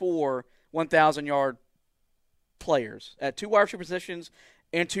replacing 4 1,000-yard players at 2 wide receiver positions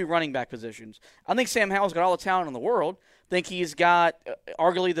and 2 running back positions. I think Sam Howell's got all the talent in the world. I think he's got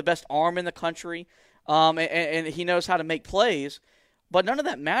arguably the best arm in the country, and he knows how to make plays. But none of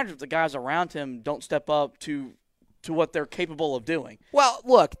that matters if the guys around him don't step up to what they're capable of doing. Well,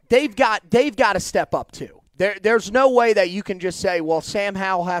 look, they've got to step up too. There's no way that you can just say, well, Sam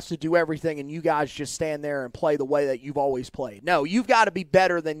Howell has to do everything and you guys just stand there and play the way that you've always played. No, you've got to be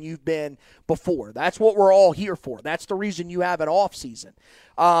better than you've been before. That's what we're all here for. That's the reason you have an off season.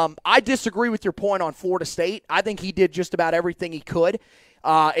 I disagree with your point on Florida State. I think he did just about everything he could.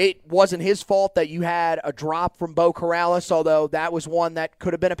 It wasn't his fault that you had a drop from Bo Corrales, although that was one that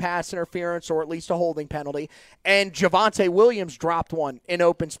could have been a pass interference or at least a holding penalty. And Javonte Williams dropped one in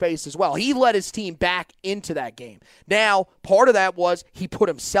open space as well. He led his team back into that game. Now, part of that was he put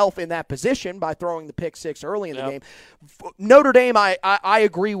himself in that position by throwing the pick six early in the game. Notre Dame, I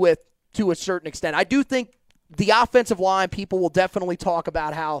agree with to a certain extent. I do think the offensive line, people will definitely talk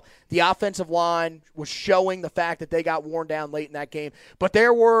about how the offensive line was showing the fact that they got worn down late in that game. But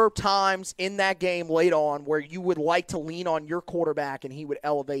there were times in that game late on where you would like to lean on your quarterback and he would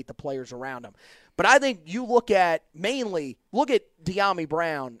elevate the players around him. But I think you look at Dyami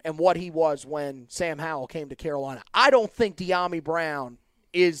Brown and what he was when Sam Howell came to Carolina. I don't think Dyami Brown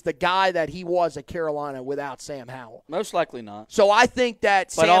is the guy that he was at Carolina without Sam Howell. Most likely not. So I think that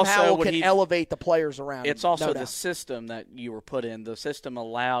Sam Howell can elevate the players around him. It's also the system that you were put in. The system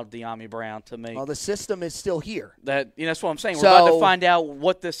allowed Dyami Brown to make. Well, the system is still here. That's what I'm saying. We're about to find out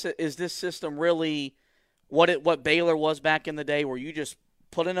what this system really, what Baylor was back in the day, where you just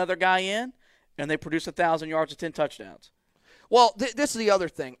put another guy in and they produce 1,000 yards and 10 touchdowns. Well, this is the other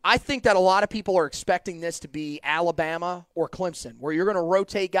thing. I think that a lot of people are expecting this to be Alabama or Clemson, where you're going to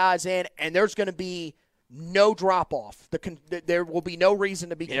rotate guys in and there's going to be no drop-off. There will be no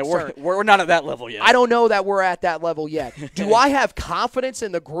reason to be concerned. We're not at that level yet. I don't know that we're at that level yet. Do I have confidence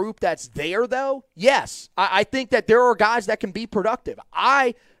in the group that's there, though? Yes. I think that there are guys that can be productive.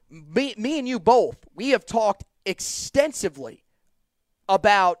 Me and you both, we have talked extensively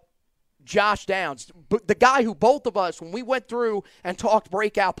about Josh Downs, the guy who both of us, when we went through and talked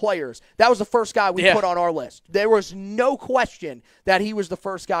breakout players, that was the first guy we put on our list. There was no question that he was the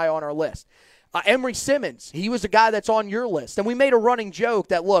first guy on our list. Emory Simmons, he was a guy that's on your list. And we made a running joke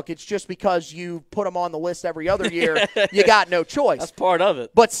that, look, it's just because you put him on the list every other year, you got no choice. That's part of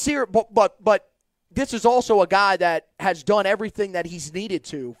it. But this is also a guy that has done everything that he's needed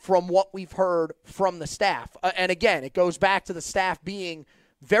to from what we've heard from the staff. And again, it goes back to the staff being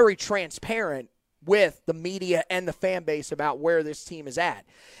very transparent with the media and the fan base about where this team is at.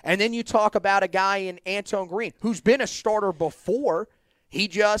 And then you talk about a guy in Antone Green who's been a starter before. He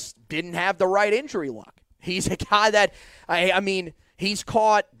just didn't have the right injury luck. He's a guy that, he's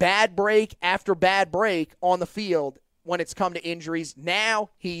caught bad break after bad break on the field when it's come to injuries.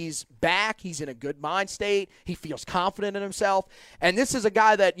 Now he's back. He's in a good mind state. He feels confident in himself. And this is a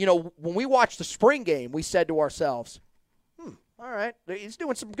guy that, when we watched the spring game, we said to ourselves, all right, he's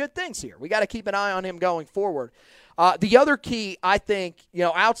doing some good things here. We got to keep an eye on him going forward. The other key, I think,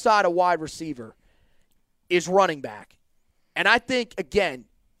 outside of wide receiver is running back. And I think, again,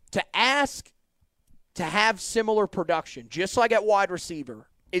 to ask to have similar production, just like at wide receiver,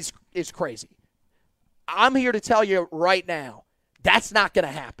 is crazy. I'm here to tell you right now, that's not going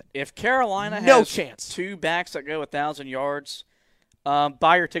to happen. If Carolina has chance. 2 backs that go 1,000 yards,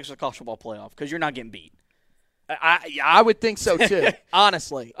 buy your tickets to the college football playoff because you're not getting beat. I would think so too,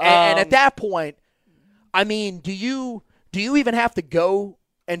 honestly. And at that point, do you even have to go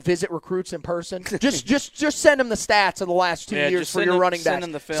and visit recruits in person? just send them the stats of the last 2 years for your running backs.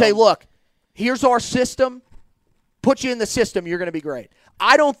 Say, look, here's our system. put you in the system, you're going to be great.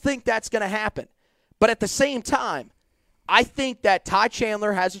 I don't think that's going to happen. But at the same time, I think that Ty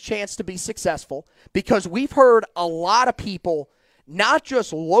Chandler has a chance to be successful because we've heard a lot of people, not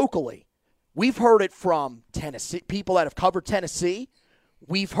just locally, we've heard it from Tennessee, people that have covered Tennessee.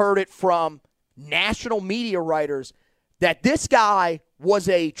 We've heard it from national media writers that this guy was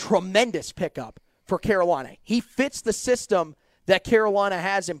a tremendous pickup for Carolina. He fits the system that Carolina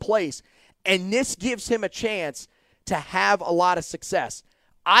has in place, and this gives him a chance to have a lot of success.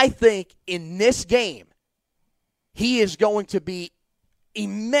 I think in this game, he is going to be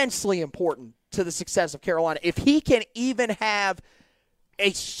immensely important to the success of Carolina. If he can even have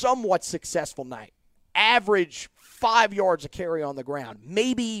a somewhat successful night, average 5 yards of carry on the ground,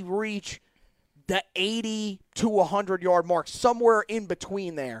 maybe reach the 80 to 100-yard mark, somewhere in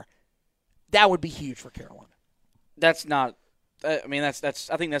between there, that would be huge for Carolina. That's not – I mean, I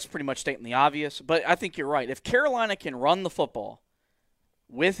think that's pretty much stating the obvious. But I think you're right. If Carolina can run the football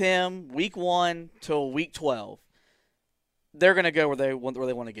with him week 1 till week 12, they're going to go where they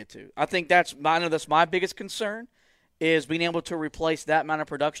want to get to. I think that's my biggest concern is being able to replace that amount of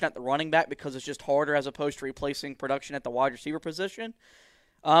production at the running back because it's just harder as opposed to replacing production at the wide receiver position.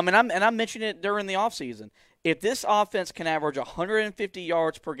 And I mentioned it during the offseason. If this offense can average 150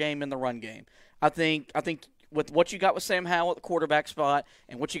 yards per game in the run game, I think with what you got with Sam Howell at the quarterback spot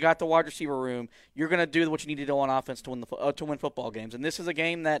and what you got at the wide receiver room, you're going to do what you need to do on offense to win football games. And this is a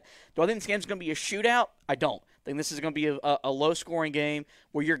game that – do I think this game is going to be a shootout? I don't. I think this is going to be a low-scoring game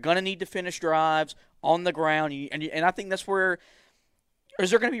where you're going to need to finish drives on the ground. And I think that's where – is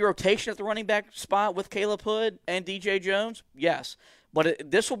there going to be rotation at the running back spot with Caleb Hood and DJ Jones? Yes.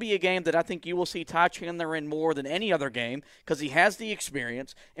 But this will be a game that I think you will see Ty Chandler in more than any other game because he has the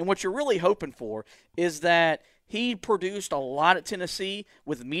experience. And what you're really hoping for is that he produced a lot at Tennessee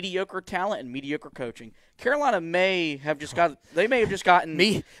with mediocre talent and mediocre coaching. Carolina may have just gotten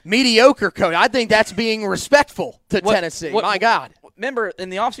mediocre coach. I think that's being respectful to Tennessee. My God. Remember, in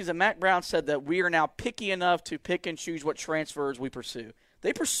the offseason, Mack Brown said that we are now picky enough to pick and choose what transfers we pursue.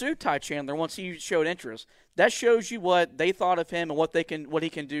 They pursued Ty Chandler once he showed interest. That shows you what they thought of him and what he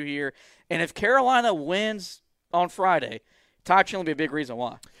can do here. And if Carolina wins on Friday, Ty Chandler will be a big reason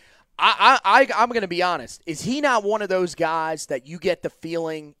why. I'm going to be honest. Is he not one of those guys that you get the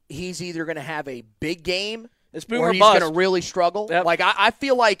feeling he's either going to have a big game or he's going to really struggle? Yep. Like I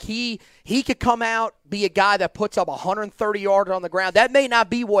feel like he could come out, be a guy that puts up 130 yards on the ground. That may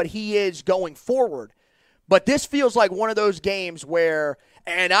not be what he is going forward. But this feels like one of those games where –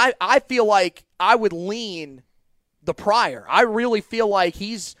 and I feel like I would lean the Pryor. I really feel like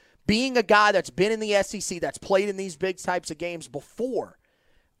he's being a guy that's been in the SEC, that's played in these big types of games before.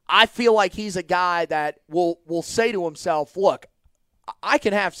 I feel like he's a guy that will say to himself, look, I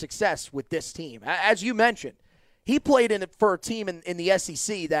can have success with this team. As you mentioned, he played in it for a team in the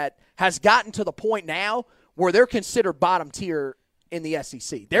SEC that has gotten to the point now where they're considered bottom tier in the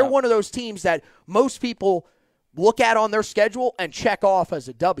SEC. They're one of those teams that most people look at on their schedule and check off as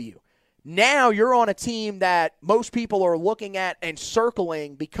a W. Now you're on a team that most people are looking at and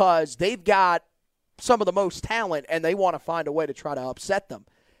circling because they've got some of the most talent and they want to find a way to try to upset them.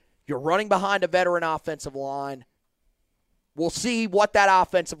 You're running behind a veteran offensive line. We'll see what that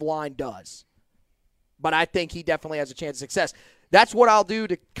offensive line does. But I think he definitely has a chance of success. That's what I'll do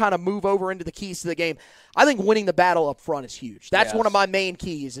to kind of move over into the keys to the game. I think winning the battle up front is huge. That's one of my main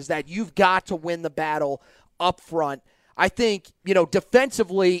keys is that you've got to win the battle up front. I think,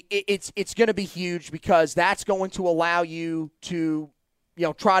 defensively, it's going to be huge because that's going to allow you to,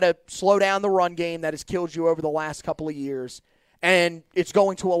 try to slow down the run game that has killed you over the last couple of years. And it's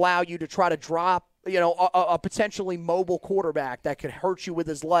going to allow you to try to drop, a potentially mobile quarterback that could hurt you with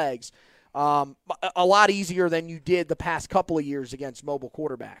his legs a lot easier than you did the past couple of years against mobile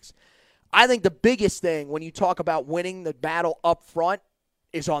quarterbacks. I think the biggest thing when you talk about winning the battle up front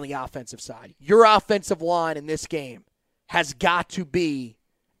is on the offensive side. Your offensive line in this game has got to be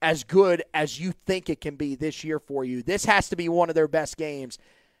as good as you think it can be this year for you. This has to be one of their best games,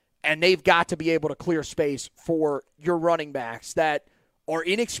 and they've got to be able to clear space for your running backs that are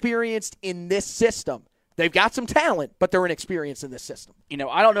inexperienced in this system. They've got some talent, but they're inexperienced in this system.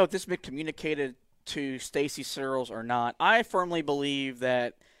 I don't know if this has been communicated to Stacy Searles or not. I firmly believe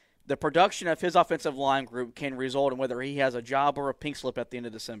that the production of his offensive line group can result in whether he has a job or a pink slip at the end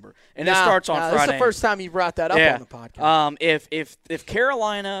of December. And it starts on Friday. This is the first time you brought that up on the podcast. If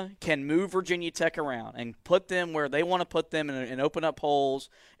Carolina can move Virginia Tech around and put them where they want to put them and open up holes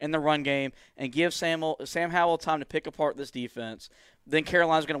in the run game and give Sam Howell time to pick apart this defense, then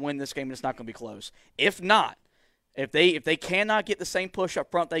Carolina's going to win this game and it's not going to be close. If not, If they cannot get the same push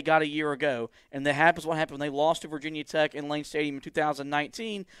up front they got a year ago, and that happens what happened when they lost to Virginia Tech in Lane Stadium in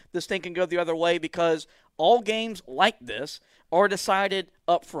 2019, this thing can go the other way because all games like this are decided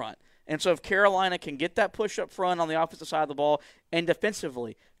up front. And so if Carolina can get that push up front on the offensive side of the ball and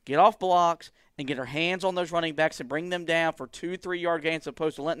defensively get off blocks and get her hands on those running backs and bring them down for 2-3 yard gains as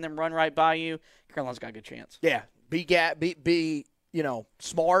opposed to letting them run right by you, Carolina's got a good chance. Yeah, be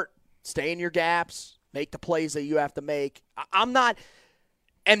smart, stay in your gaps, make the plays that you have to make. I'm not,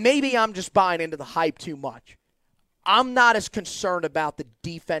 and maybe I'm just buying into the hype too much. I'm not as concerned about the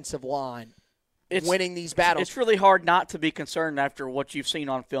defensive line winning these battles. It's really hard not to be concerned after what you've seen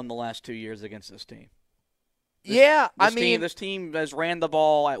on film the last 2 years against this team. This team has ran the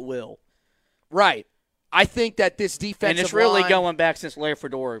ball at will. Right. I think that this defensive line. And it's really going back since Larry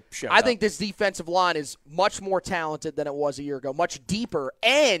Fedora showed up. I think this defensive line is much more talented than it was a year ago, much deeper.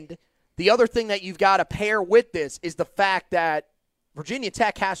 And the other thing that you've got to pair with this is the fact that Virginia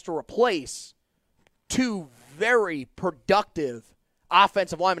Tech has to replace two very productive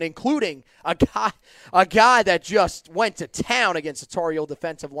offensive linemen, including a guy that just went to town against the Tar Heel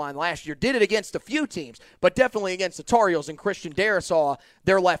defensive line last year. Did it against a few teams, but definitely against the Tar Heels and Christian Darisaw,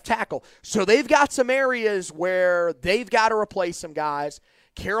 their left tackle. So they've got some areas where they've got to replace some guys.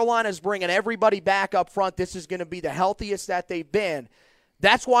 Carolina's bringing everybody back up front. This is going to be the healthiest that they've been.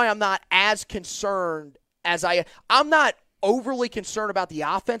 That's why I'm not as concerned as I'm not overly concerned about the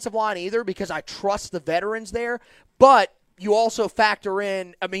offensive line either because I trust the veterans there, but you also factor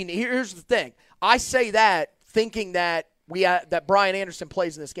in, here's the thing. I say that thinking that that Brian Anderson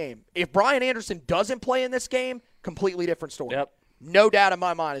plays in this game. If Brian Anderson doesn't play in this game, completely different story. Yep. No doubt in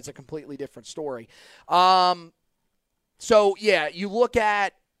my mind it's a completely different story. You look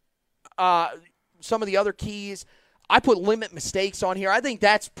at some of the other keys. I put limit mistakes on here. I think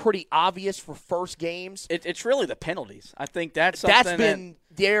that's pretty obvious for first games. It's really the penalties. I think that's something that's been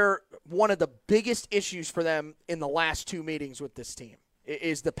one of the biggest issues for them in the last two meetings with this team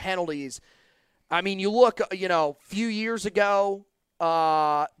is the penalties. You look, a few years ago,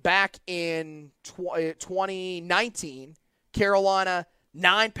 back in 2019, Carolina,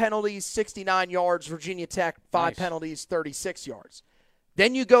 9 penalties, 69 yards. Virginia Tech, 5 penalties, 36 yards.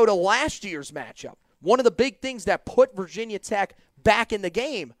 Then you go to last year's matchup. One of the big things that put Virginia Tech back in the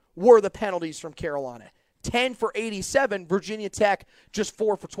game were the penalties from Carolina. 10 for 87, Virginia Tech just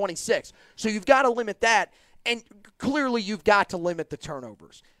 4 for 26. So you've got to limit that, and clearly you've got to limit the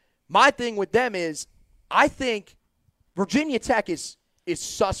turnovers. My thing with them is I think Virginia Tech is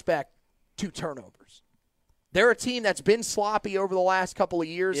suspect to turnovers. They're a team that's been sloppy over the last couple of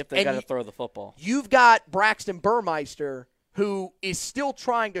years. If they got to throw the football. You've got Braxton Burmeister, who is still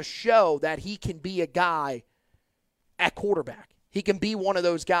trying to show that he can be a guy at quarterback. He can be one of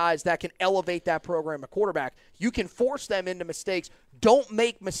those guys that can elevate that program at quarterback. You can force them into mistakes. Don't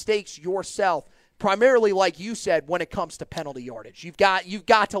make mistakes yourself, primarily like you said, when it comes to penalty yardage. You've got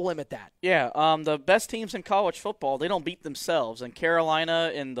to limit that. Yeah, the best teams in college football, they don't beat themselves. And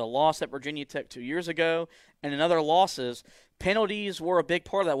Carolina in the loss at Virginia Tech 2 years ago and in other losses, penalties were a big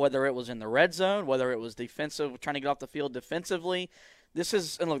part of that, whether it was in the red zone, whether it was defensive, trying to get off the field defensively.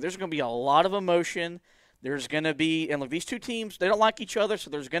 There's going to be a lot of emotion. There's going to be, and look, these two teams, they don't like each other,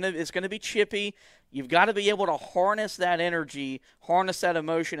 so it's going to be chippy. You've got to be able to harness that energy, harness that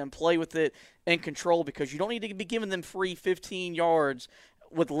emotion, and play with it in control because you don't need to be giving them free 15 yards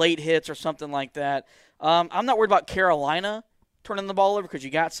with late hits or something like that. I'm not worried about Carolina turning the ball over because you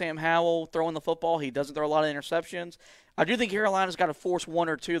got Sam Howell throwing the football. He doesn't throw a lot of interceptions. I do think Carolina's got to force one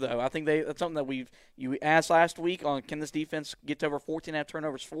or two, though. I think that's something that you asked last week on can this defense get to over 14.5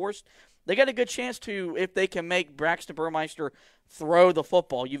 turnovers forced. They got a good chance to if they can make Braxton Burmeister throw the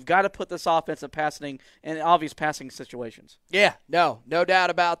football. You've got to put this offense in obvious passing situations. Yeah, no doubt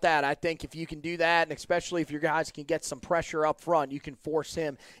about that. I think if you can do that, and especially if your guys can get some pressure up front, you can force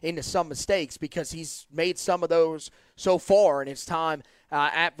him into some mistakes because he's made some of those so far in his time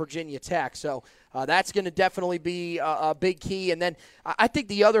at Virginia Tech. So that's going to definitely be a big key. And then I think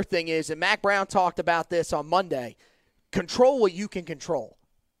the other thing is, and Mack Brown talked about this on Monday, control what you can control.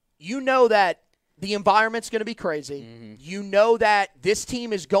 You know that the environment's going to be crazy. Mm-hmm. You know that this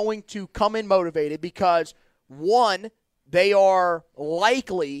team is going to come in motivated because, one, they are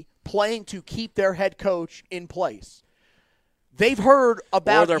likely playing to keep their head coach in place. They've heard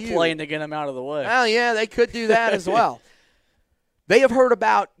about you. Or they're playing to get him out of the way. Well, yeah, they could do that as well. They have heard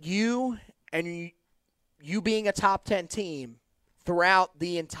about you and you being a top 10 team throughout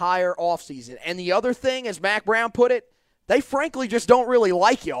the entire offseason. And the other thing, as Mack Brown put it, they frankly just don't really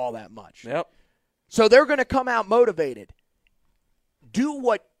like you all that much. Yep. So they're going to come out motivated. Do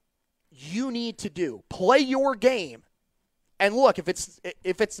what you need to do. Play your game. And look, if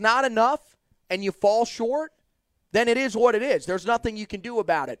it's not enough and you fall short, then it is what it is. There's nothing you can do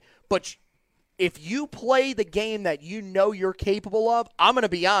about it. But if you play the game that you know you're capable of, I'm going to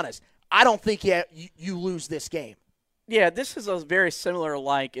be honest, I don't think you lose this game. Yeah, this is a very similar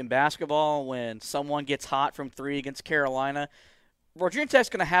like in basketball when someone gets hot from three against Carolina. Virginia Tech's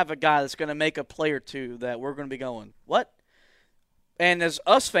going to have a guy that's going to make a play or two that we're going to be going, what? And as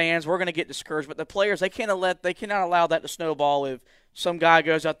us fans, we're going to get discouraged. But the players, they cannot allow that to snowball. If some guy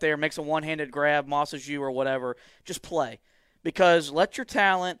goes out there, makes a one-handed grab, mosses you or whatever, just play. Because let your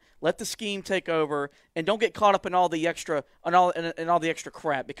talent, let the scheme take over, and don't get caught up in all the extra all the extra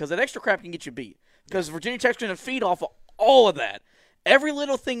crap. Because that extra crap can get you beat. Because Virginia Tech's going to feed off of all of that. Every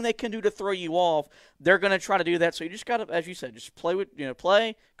little thing they can do to throw you off, they're going to try to do that. So you just got to, as you said, just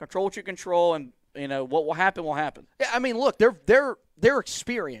play, control what you control, and what will happen will happen. Yeah, I mean, look, they're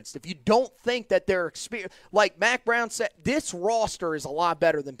experienced. If you don't think that they're experienced, like Mack Brown said, this roster is a lot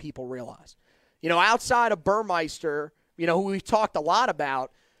better than people realize. Outside of Burmeister, who we've talked a lot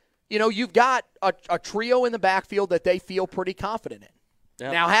about, you've got a trio in the backfield that they feel pretty confident in.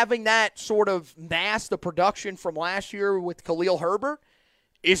 Yep. Now, having that sort of mask the production from last year with Khalil Herbert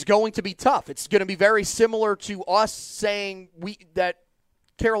is going to be tough. It's going to be very similar to us saying that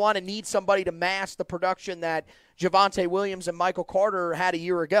Carolina needs somebody to mask the production that Javonte Williams and Michael Carter had a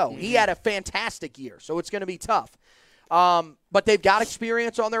year ago. Mm-hmm. He had a fantastic year, so it's going to be tough. But they've got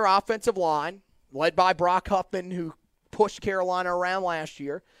experience on their offensive line, led by Brock Huffman, who pushed Carolina around last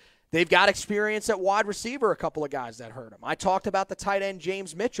year. They've got experience at wide receiver, a couple of guys that hurt him. I talked about the tight end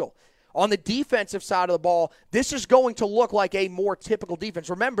James Mitchell. On the defensive side of the ball, this is going to look like a more typical defense.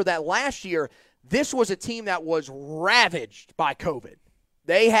 Remember that last year, this was a team that was ravaged by COVID.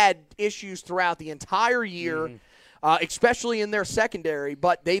 They had issues throughout the entire year, especially in their secondary,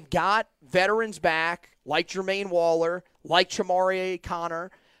 but they've got veterans back like Jermaine Waller, like Chamari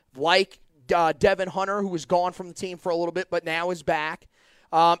Connor, like Devin Hunter, who was gone from the team for a little bit but now is back.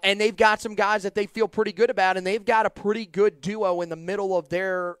 And they've got some guys that they feel pretty good about, and they've got a pretty good duo in the middle of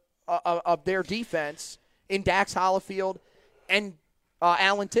their defense in Dax Hollifield and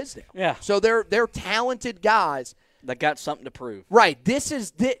Alan Tisdale. Yeah. So they're talented guys that got something to prove. Right. This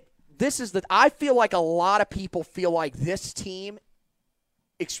is I feel like a lot of people feel like this team,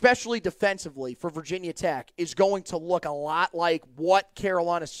 especially defensively for Virginia Tech, is going to look a lot like what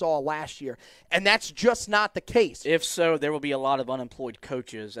Carolina saw last year. And that's just not the case. If so, there will be a lot of unemployed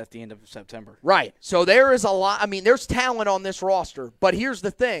coaches at the end of September. Right. So there is a lot. I mean, there's talent on this roster. But here's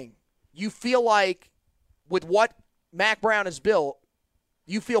the thing. You feel like with what Mack Brown has built,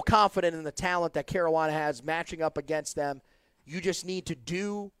 you feel confident in the talent that Carolina has matching up against them. You just need to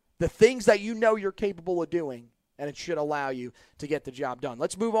do the things that you know you're capable of doing, and it should allow you to get the job done.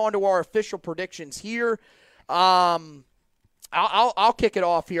 Let's move on to our official predictions here. I'll kick it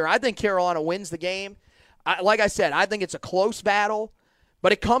off here. I think Carolina wins the game. Like I said, I think it's a close battle,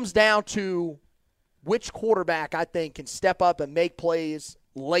 but it comes down to which quarterback I think can step up and make plays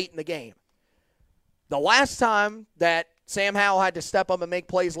late in the game. The last time that Sam Howell had to step up and make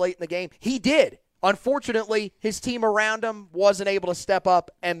plays late in the game, he did. Unfortunately, his team around him wasn't able to step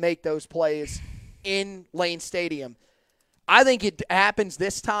up and make those plays in Lane Stadium. I think it happens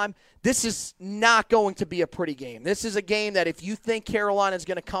this time. This is not going to be a pretty game. This is a game that if you think Carolina is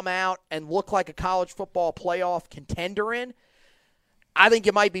going to come out and look like a college football playoff contender in, I think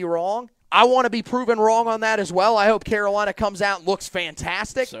you might be wrong. I want to be proven wrong on that as well. I hope Carolina comes out and looks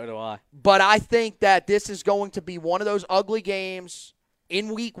fantastic. So do I. But I think that this is going to be one of those ugly games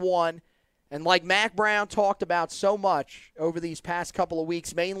in week one. And like Mack Brown talked about so much over these past couple of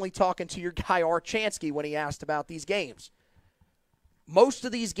weeks, mainly talking to your guy Art Chansky when he asked about these games, most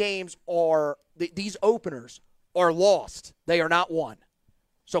of these games these openers are lost. They are not won.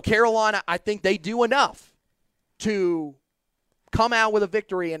 So Carolina, I think they do enough to come out with a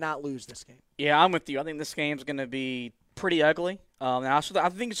victory and not lose this game. Yeah, I'm with you. I think this game's going to be pretty ugly. I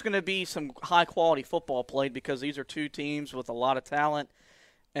think it's going to be some high-quality football played because these are two teams with a lot of talent.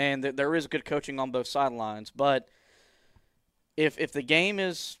 And there is good coaching on both sidelines. But if the game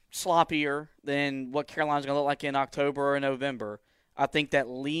is sloppier than what Carolina's going to look like in October or November, I think that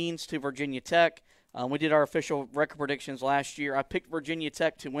leans to Virginia Tech. We did our official record predictions last year. I picked Virginia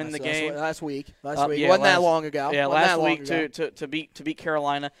Tech to win the game. Last week. Yeah, wasn't that long ago. Yeah, last week to beat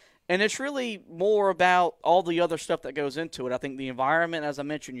Carolina. And it's really more about all the other stuff that goes into it. I think the environment, as I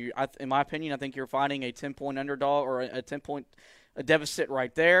mentioned, in my opinion, I think you're fighting a 10-point underdog or a 10-point deficit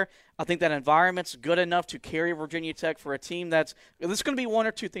right there. I think that environment's good enough to carry Virginia Tech for a team this is going to be one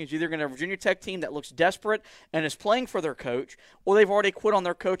or two things. You're either going to have a Virginia Tech team that looks desperate and is playing for their coach, or they've already quit on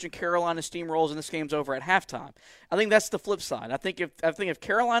their coach and Carolina steamrolls and this game's over at halftime. I think that's the flip side. I think if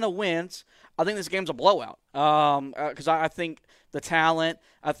Carolina wins, I think this game's a blowout. Because I think the talent,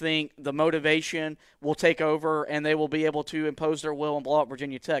 I think the motivation will take over, and they will be able to impose their will and blow out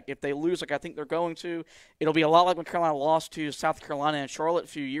Virginia Tech. If they lose, like I think they're going to, it'll be a lot like when Carolina lost to South Carolina and Charlotte a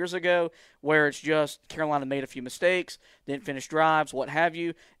few years ago, where it's just Carolina made a few mistakes, didn't finish drives, what have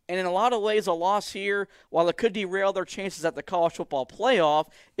you. And in a lot of ways, a loss here, while it could derail their chances at the college football playoff,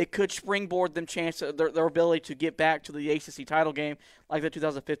 it could springboard them their ability to get back to the ACC title game like the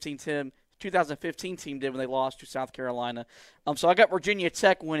 2015 team did when they lost to South Carolina. So I got Virginia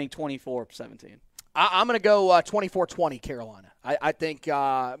Tech winning 24-17. I'm going to go 24-20 Carolina. I think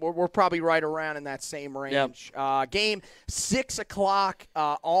we're probably right around in that same range. Yep. Game 6 o'clock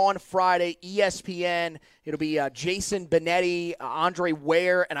on Friday, ESPN. It'll be Jason Benetti, Andre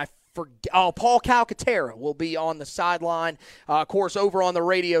Ware, and Paul Calcaterra will be on the sideline. Of course, over on the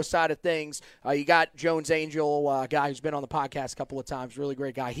radio side of things, you got Jones Angel, a guy who's been on the podcast a couple of times, really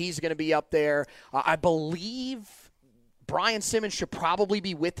great guy. He's going to be up there. I believe Brian Simmons should probably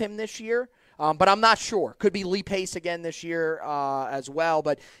be with him this year. But I'm not sure. Could be Lee Pace again this year as well.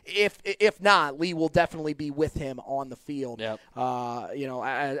 But if not, Lee will definitely be with him on the field, yep.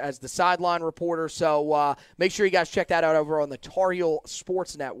 As the sideline reporter. So make sure you guys check that out over on the Tar Heel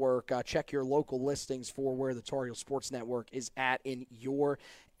Sports Network. Check your local listings for where the Tar Heel Sports Network is at in your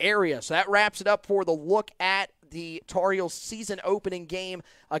area. So that wraps it up for the look at the Tar Heels season opening game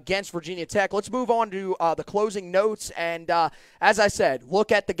against Virginia Tech. Let's move on to the closing notes. And as I said,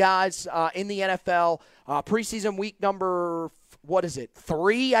 look at the guys in the NFL. Preseason week number,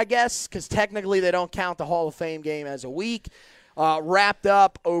 3, I guess, because technically they don't count the Hall of Fame game as a week. Wrapped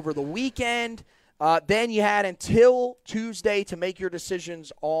up over the weekend. Then you had until Tuesday to make your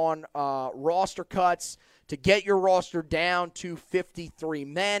decisions on roster cuts, to get your roster down to 53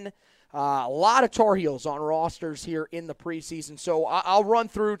 men. A lot of Tar Heels on rosters here in the preseason. So I'll run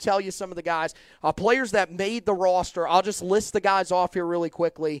through, tell you some of the guys. Players that made the roster. I'll just list the guys off here really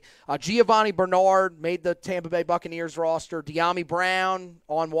quickly. Giovanni Bernard made the Tampa Bay Buccaneers roster. De'Ami Brown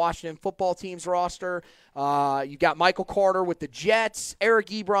on Washington football team's roster. You got Michael Carter with the Jets, Eric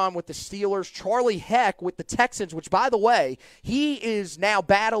Ebron with the Steelers, Charlie Heck with the Texans, which, by the way, he is now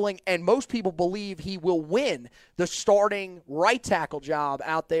battling, and most people believe he will win the starting right tackle job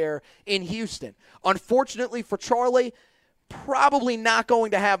out there in Houston. Unfortunately for Charlie, probably not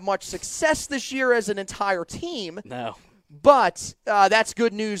going to have much success this year as an entire team. No. But that's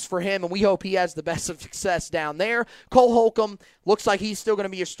good news for him, and we hope he has the best of success down there. Cole Holcomb looks like he's still going to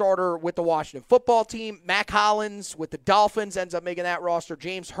be a starter with the Washington football team. Mac Hollins with the Dolphins ends up making that roster.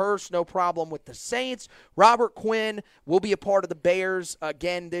 James Hurst, no problem with the Saints. Robert Quinn will be a part of the Bears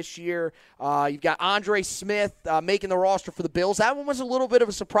again this year. You've got Andre Smith making the roster for the Bills. That one was a little bit of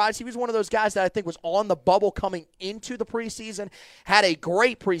a surprise. He was one of those guys that I think was on the bubble coming into the preseason. Had a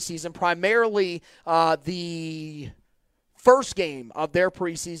great preseason, primarily the first game of their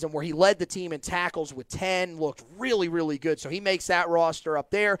preseason where he led the team in tackles with 10, looked really, really good. So he makes that roster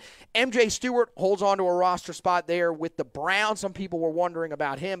up there. MJ Stewart holds on to a roster spot there with the Browns. Some people were wondering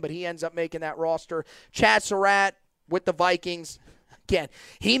about him, but he ends up making that roster. Chad Surratt with the Vikings. Again,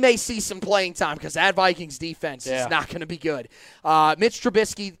 he may see some playing time because that Vikings defense is not going to be good. Mitch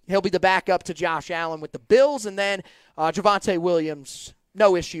Trubisky, he'll be the backup to Josh Allen with the Bills. And then Javonte Williams,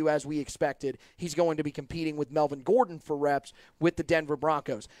 no issue, as we expected. He's going to be competing with Melvin Gordon for reps with the Denver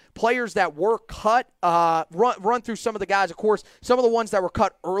Broncos. Players that were cut, run through some of the guys. Of course, some of the ones that were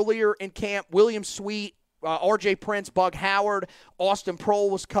cut earlier in camp, William Sweet, R.J. Prince, Bug Howard, Austin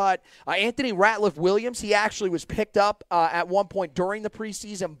Prohl was cut. Anthony Ratliff-Williams, he actually was picked up at one point during the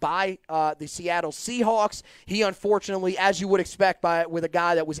preseason by the Seattle Seahawks. He unfortunately, as you would expect with a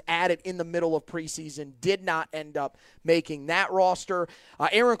guy that was added in the middle of preseason, did not end up making that roster.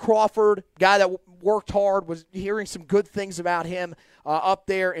 Aaron Crawford, guy that worked hard, was hearing some good things about him up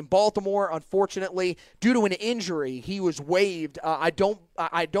there in Baltimore. Unfortunately, due to an injury, he was waived. I don't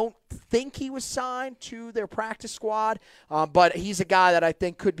think he was signed to their practice squad, but he's a guy that I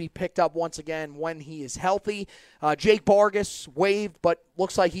think could be picked up once again when he is healthy. Jake Bargas waived, but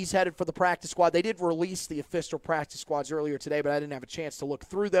looks like he's headed for the practice squad. They did release the official practice squads earlier today, but I didn't have a chance to look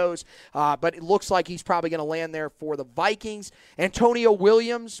through those. But it looks like he's probably going to land there for the Vikings. Antonio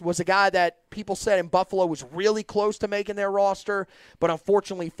Williams was a guy that people said in Buffalo was really close to making their roster, but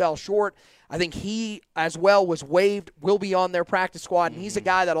unfortunately fell short. I think he, as well, was waived, will be on their practice squad, and he's a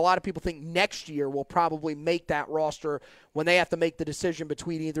guy that a lot of people think next year will probably make that roster when they have to make the decision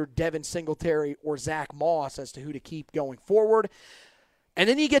between either Devin Singletary or Zach Moss as to who to keep going forward. And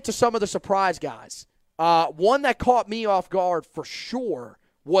then you get to some of the surprise guys. One that caught me off guard for sure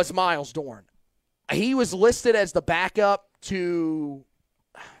was Miles Dorn. He was listed as the backup to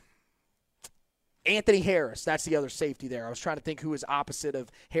Anthony Harris. That's the other safety there. I was trying to think who was opposite of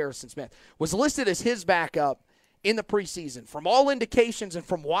Harrison Smith. Was listed as his backup in the preseason. From all indications and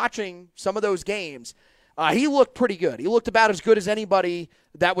from watching some of those games, he looked pretty good. He looked about as good as anybody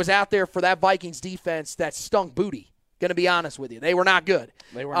that was out there for that Vikings defense that stunk booty, going to be honest with you. They were not good.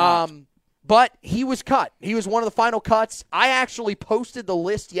 They were not. But he was cut. He was one of the final cuts. I actually posted the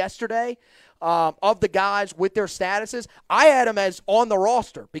list yesterday of the guys with their statuses. I had him as on the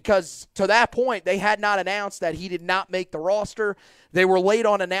roster because to that point they had not announced that he did not make the roster. They were late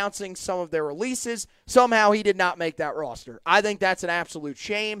on announcing some of their releases. Somehow he did not make that roster. I think that's an absolute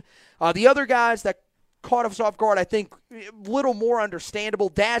shame. The other guys that caught us off guard, I think, a little more understandable.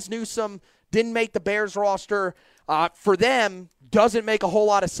 Daz Newsome didn't make the Bears roster. For them, doesn't make a whole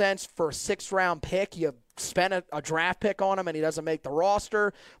lot of sense for a 6th-round pick. You spent a draft pick on him, and he doesn't make the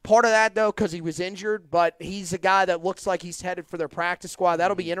roster. Part of that, though, because he was injured, but he's a guy that looks like he's headed for their practice squad.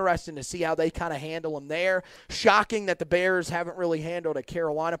 That'll be interesting to see how they kind of handle him there. Shocking that the Bears haven't really handled a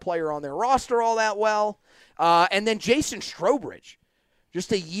Carolina player on their roster all that well. And then Jason Strowbridge,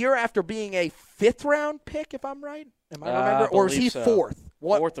 just a year after being a 5th-round pick, if I'm right. Am I remember? Or is he so. 4th?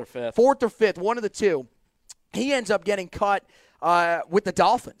 Fourth or fifth. 4th or 5th, one of the two. He ends up getting cut with the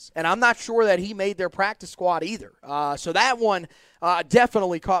Dolphins, and I'm not sure that he made their practice squad either. So that one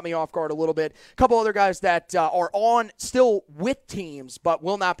definitely caught me off guard a little bit. A couple other guys that are on still with teams but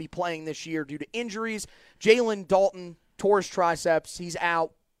will not be playing this year due to injuries. Jalen Dalton tore his triceps. He's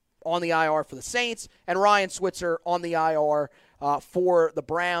out on the IR for the Saints, and Ryan Switzer on the IR for the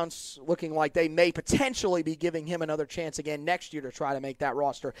Browns, looking like they may potentially be giving him another chance again next year to try to make that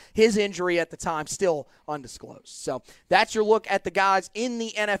roster. His injury at the time still undisclosed. So that's your look at the guys in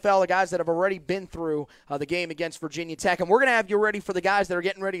the NFL, the guys that have already been through the game against Virginia Tech. And we're going to have you ready for the guys that are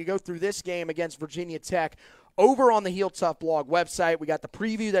getting ready to go through this game against Virginia Tech over on the Heel Tough blog website. We got the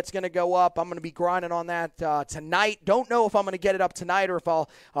preview that's going to go up. I'm going to be grinding on that tonight. Don't know if I'm going to get it up tonight or if I'll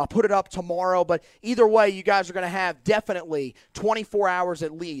put it up tomorrow. But either way, you guys are going to have definitely 24 hours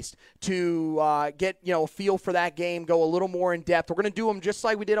at least to get a feel for that game, go a little more in depth. We're going to do them just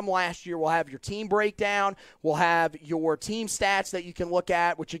like we did them last year. We'll have your team breakdown. We'll have your team stats that you can look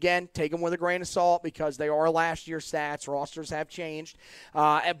at, which, again, take them with a grain of salt because they are last year's stats. Rosters have changed.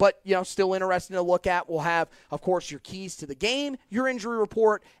 But, still interesting to look at. We'll have, of course, your keys to the game, your injury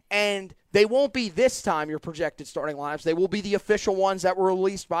report, and they won't be this time your projected starting lineups. They will be the official ones that were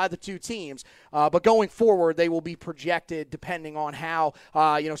released by the two teams. But going forward, they will be projected depending on how,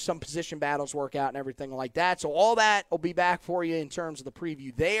 some position battles work out and everything like that. So all that will be back for you in terms of the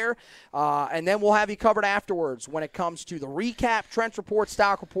preview there. And then we'll have you covered afterwards when it comes to the recap, trench report,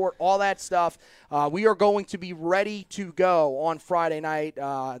 stock report, all that stuff. We are going to be ready to go on Friday night.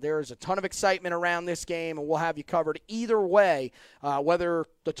 There is a ton of excitement around this game, and we'll have you covered either way, whether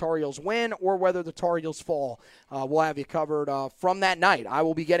the Tar Heels win or whether the Tar Heels fall. We'll have you covered from that night. I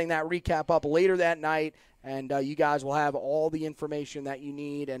will be getting that recap up later that night, and you guys will have all the information that you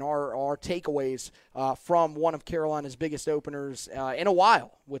need and our takeaways from one of Carolina's biggest openers in a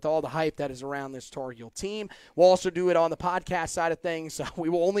while with all the hype that is around this Tar Heel team. We'll also do it on the podcast side of things. We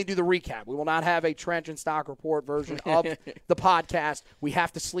will only do the recap. We will not have a trench and stock report version of the podcast. We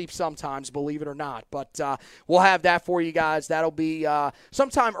have to sleep sometimes, believe it or not. But we'll have that for you guys. That'll be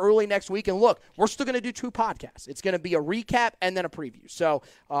sometime early next week. And look, we're still going to do 2 podcasts. It's going to be a recap and then a preview. So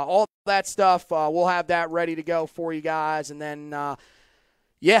all that stuff, we'll have that ready to go for you guys. And then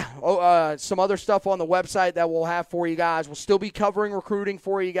some other stuff on the website that we'll have for you guys. We'll still be covering recruiting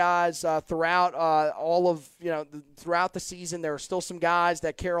for you guys throughout throughout the season. There are still some guys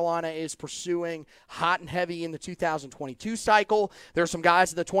that Carolina is pursuing hot and heavy in the 2022 cycle. There are some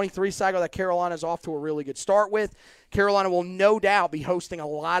guys in the 23 cycle that Carolina is off to a really good start with. Carolina will no doubt be hosting a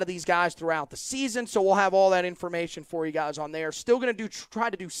lot of these guys throughout the season, so we'll have all that information for you guys on there. Still going to try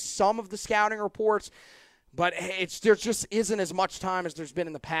to do some of the scouting reports, but there just isn't as much time as there's been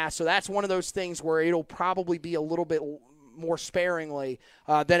in the past. So that's one of those things where it'll probably be a little bit more sparingly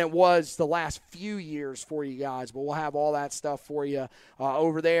than it was the last few years for you guys. But we'll have all that stuff for you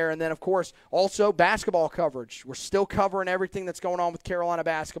over there. And then, of course, also basketball coverage. We're still covering everything that's going on with Carolina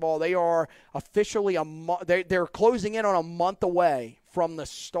basketball. They are officially they're closing in on a month away from the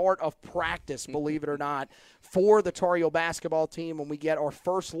start of practice, believe it or not, for the Tar Heel basketball team when we get our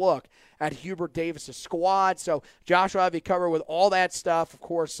first look at Hubert Davis' squad. So Josh will have you covered with all that stuff. Of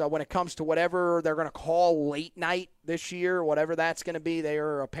course, when it comes to whatever they're going to call late night this year, whatever that's going to be, they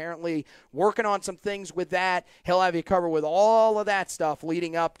are apparently working on some things with that. He'll have you covered with all of that stuff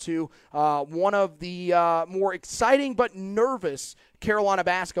leading up to one of the more exciting but nervous Carolina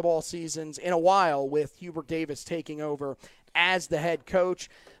basketball seasons in a while, with Hubert Davis taking over as the head coach.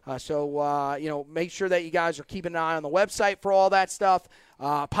 So make sure that you guys are keeping an eye on the website for all that stuff.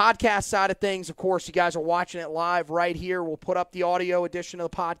 Podcast side of things, of course, you guys are watching it live right here. We'll put up the audio edition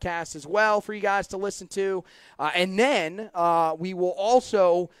of the podcast as well for you guys to listen to. And then we will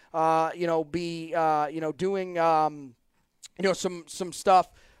also, be, doing, some stuff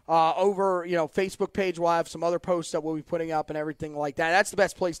over, Facebook page. We'll have some other posts that we'll be putting up and everything like that. That's the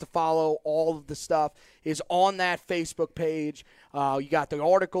best place to follow all of the stuff, is on that Facebook page. You got the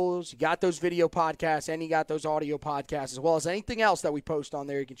articles, you got those video podcasts, and you got those audio podcasts, as well as anything else that we post on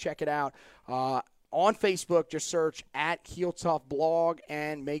there. You can check it out on Facebook. Just search at Heel Tough Blog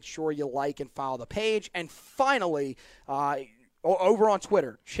and make sure you like and follow the page. And finally, over on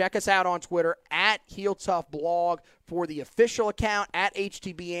Twitter, check us out on Twitter at Heel Tough Blog for the official account, at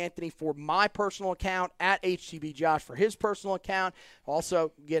HTB Anthony for my personal account, at HTB Josh for his personal account.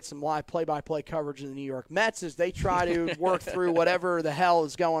 Also get some live play-by-play coverage of the New York Mets as they try to work through whatever the hell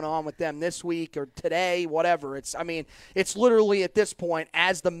is going on with them this week or today, whatever. It's literally at this point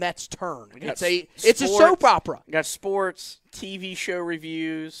as the Mets turn. It's a soap opera. You got sports, TV show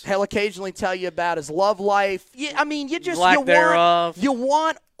reviews. He'll occasionally tell you about his love life. You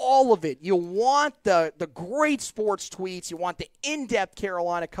want all of it. You want the great sports tweets. You want the in-depth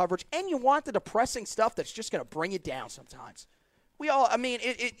Carolina coverage, and you want the depressing stuff that's just going to bring you down sometimes.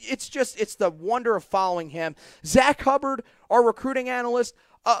 It's the wonder of following him. Zach Hubbard, our recruiting analyst,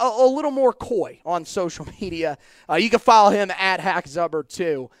 a little more coy on social media. You can follow him at HackZubbard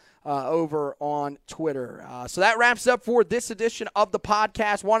too. Over on Twitter. So that wraps up for this edition of the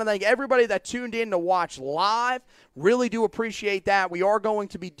podcast. Want to thank everybody that tuned in to watch live. Really do appreciate that. We are going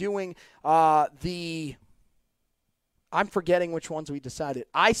to be doing I'm forgetting which ones we decided.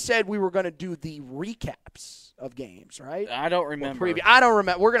 I said we were going to do the recaps of games, right? I don't remember. I don't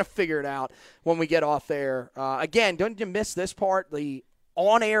remember. We're going to figure it out when we get off there. Again, don't you miss this part, the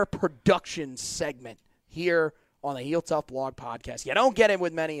on-air production segment here on the Heel Tough Blog podcast. You don't get it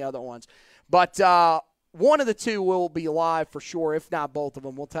with many other ones. But one of the two will be live for sure, if not both of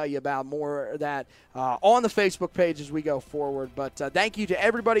them. We'll tell you about more of that on the Facebook page as we go forward. But thank you to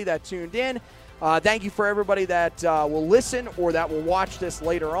everybody that tuned in. Thank you for everybody that will listen or that will watch this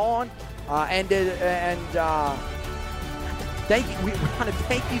later on. Thank you. We want to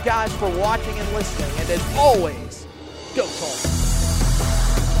thank you guys for watching and listening. And as always, go Tall.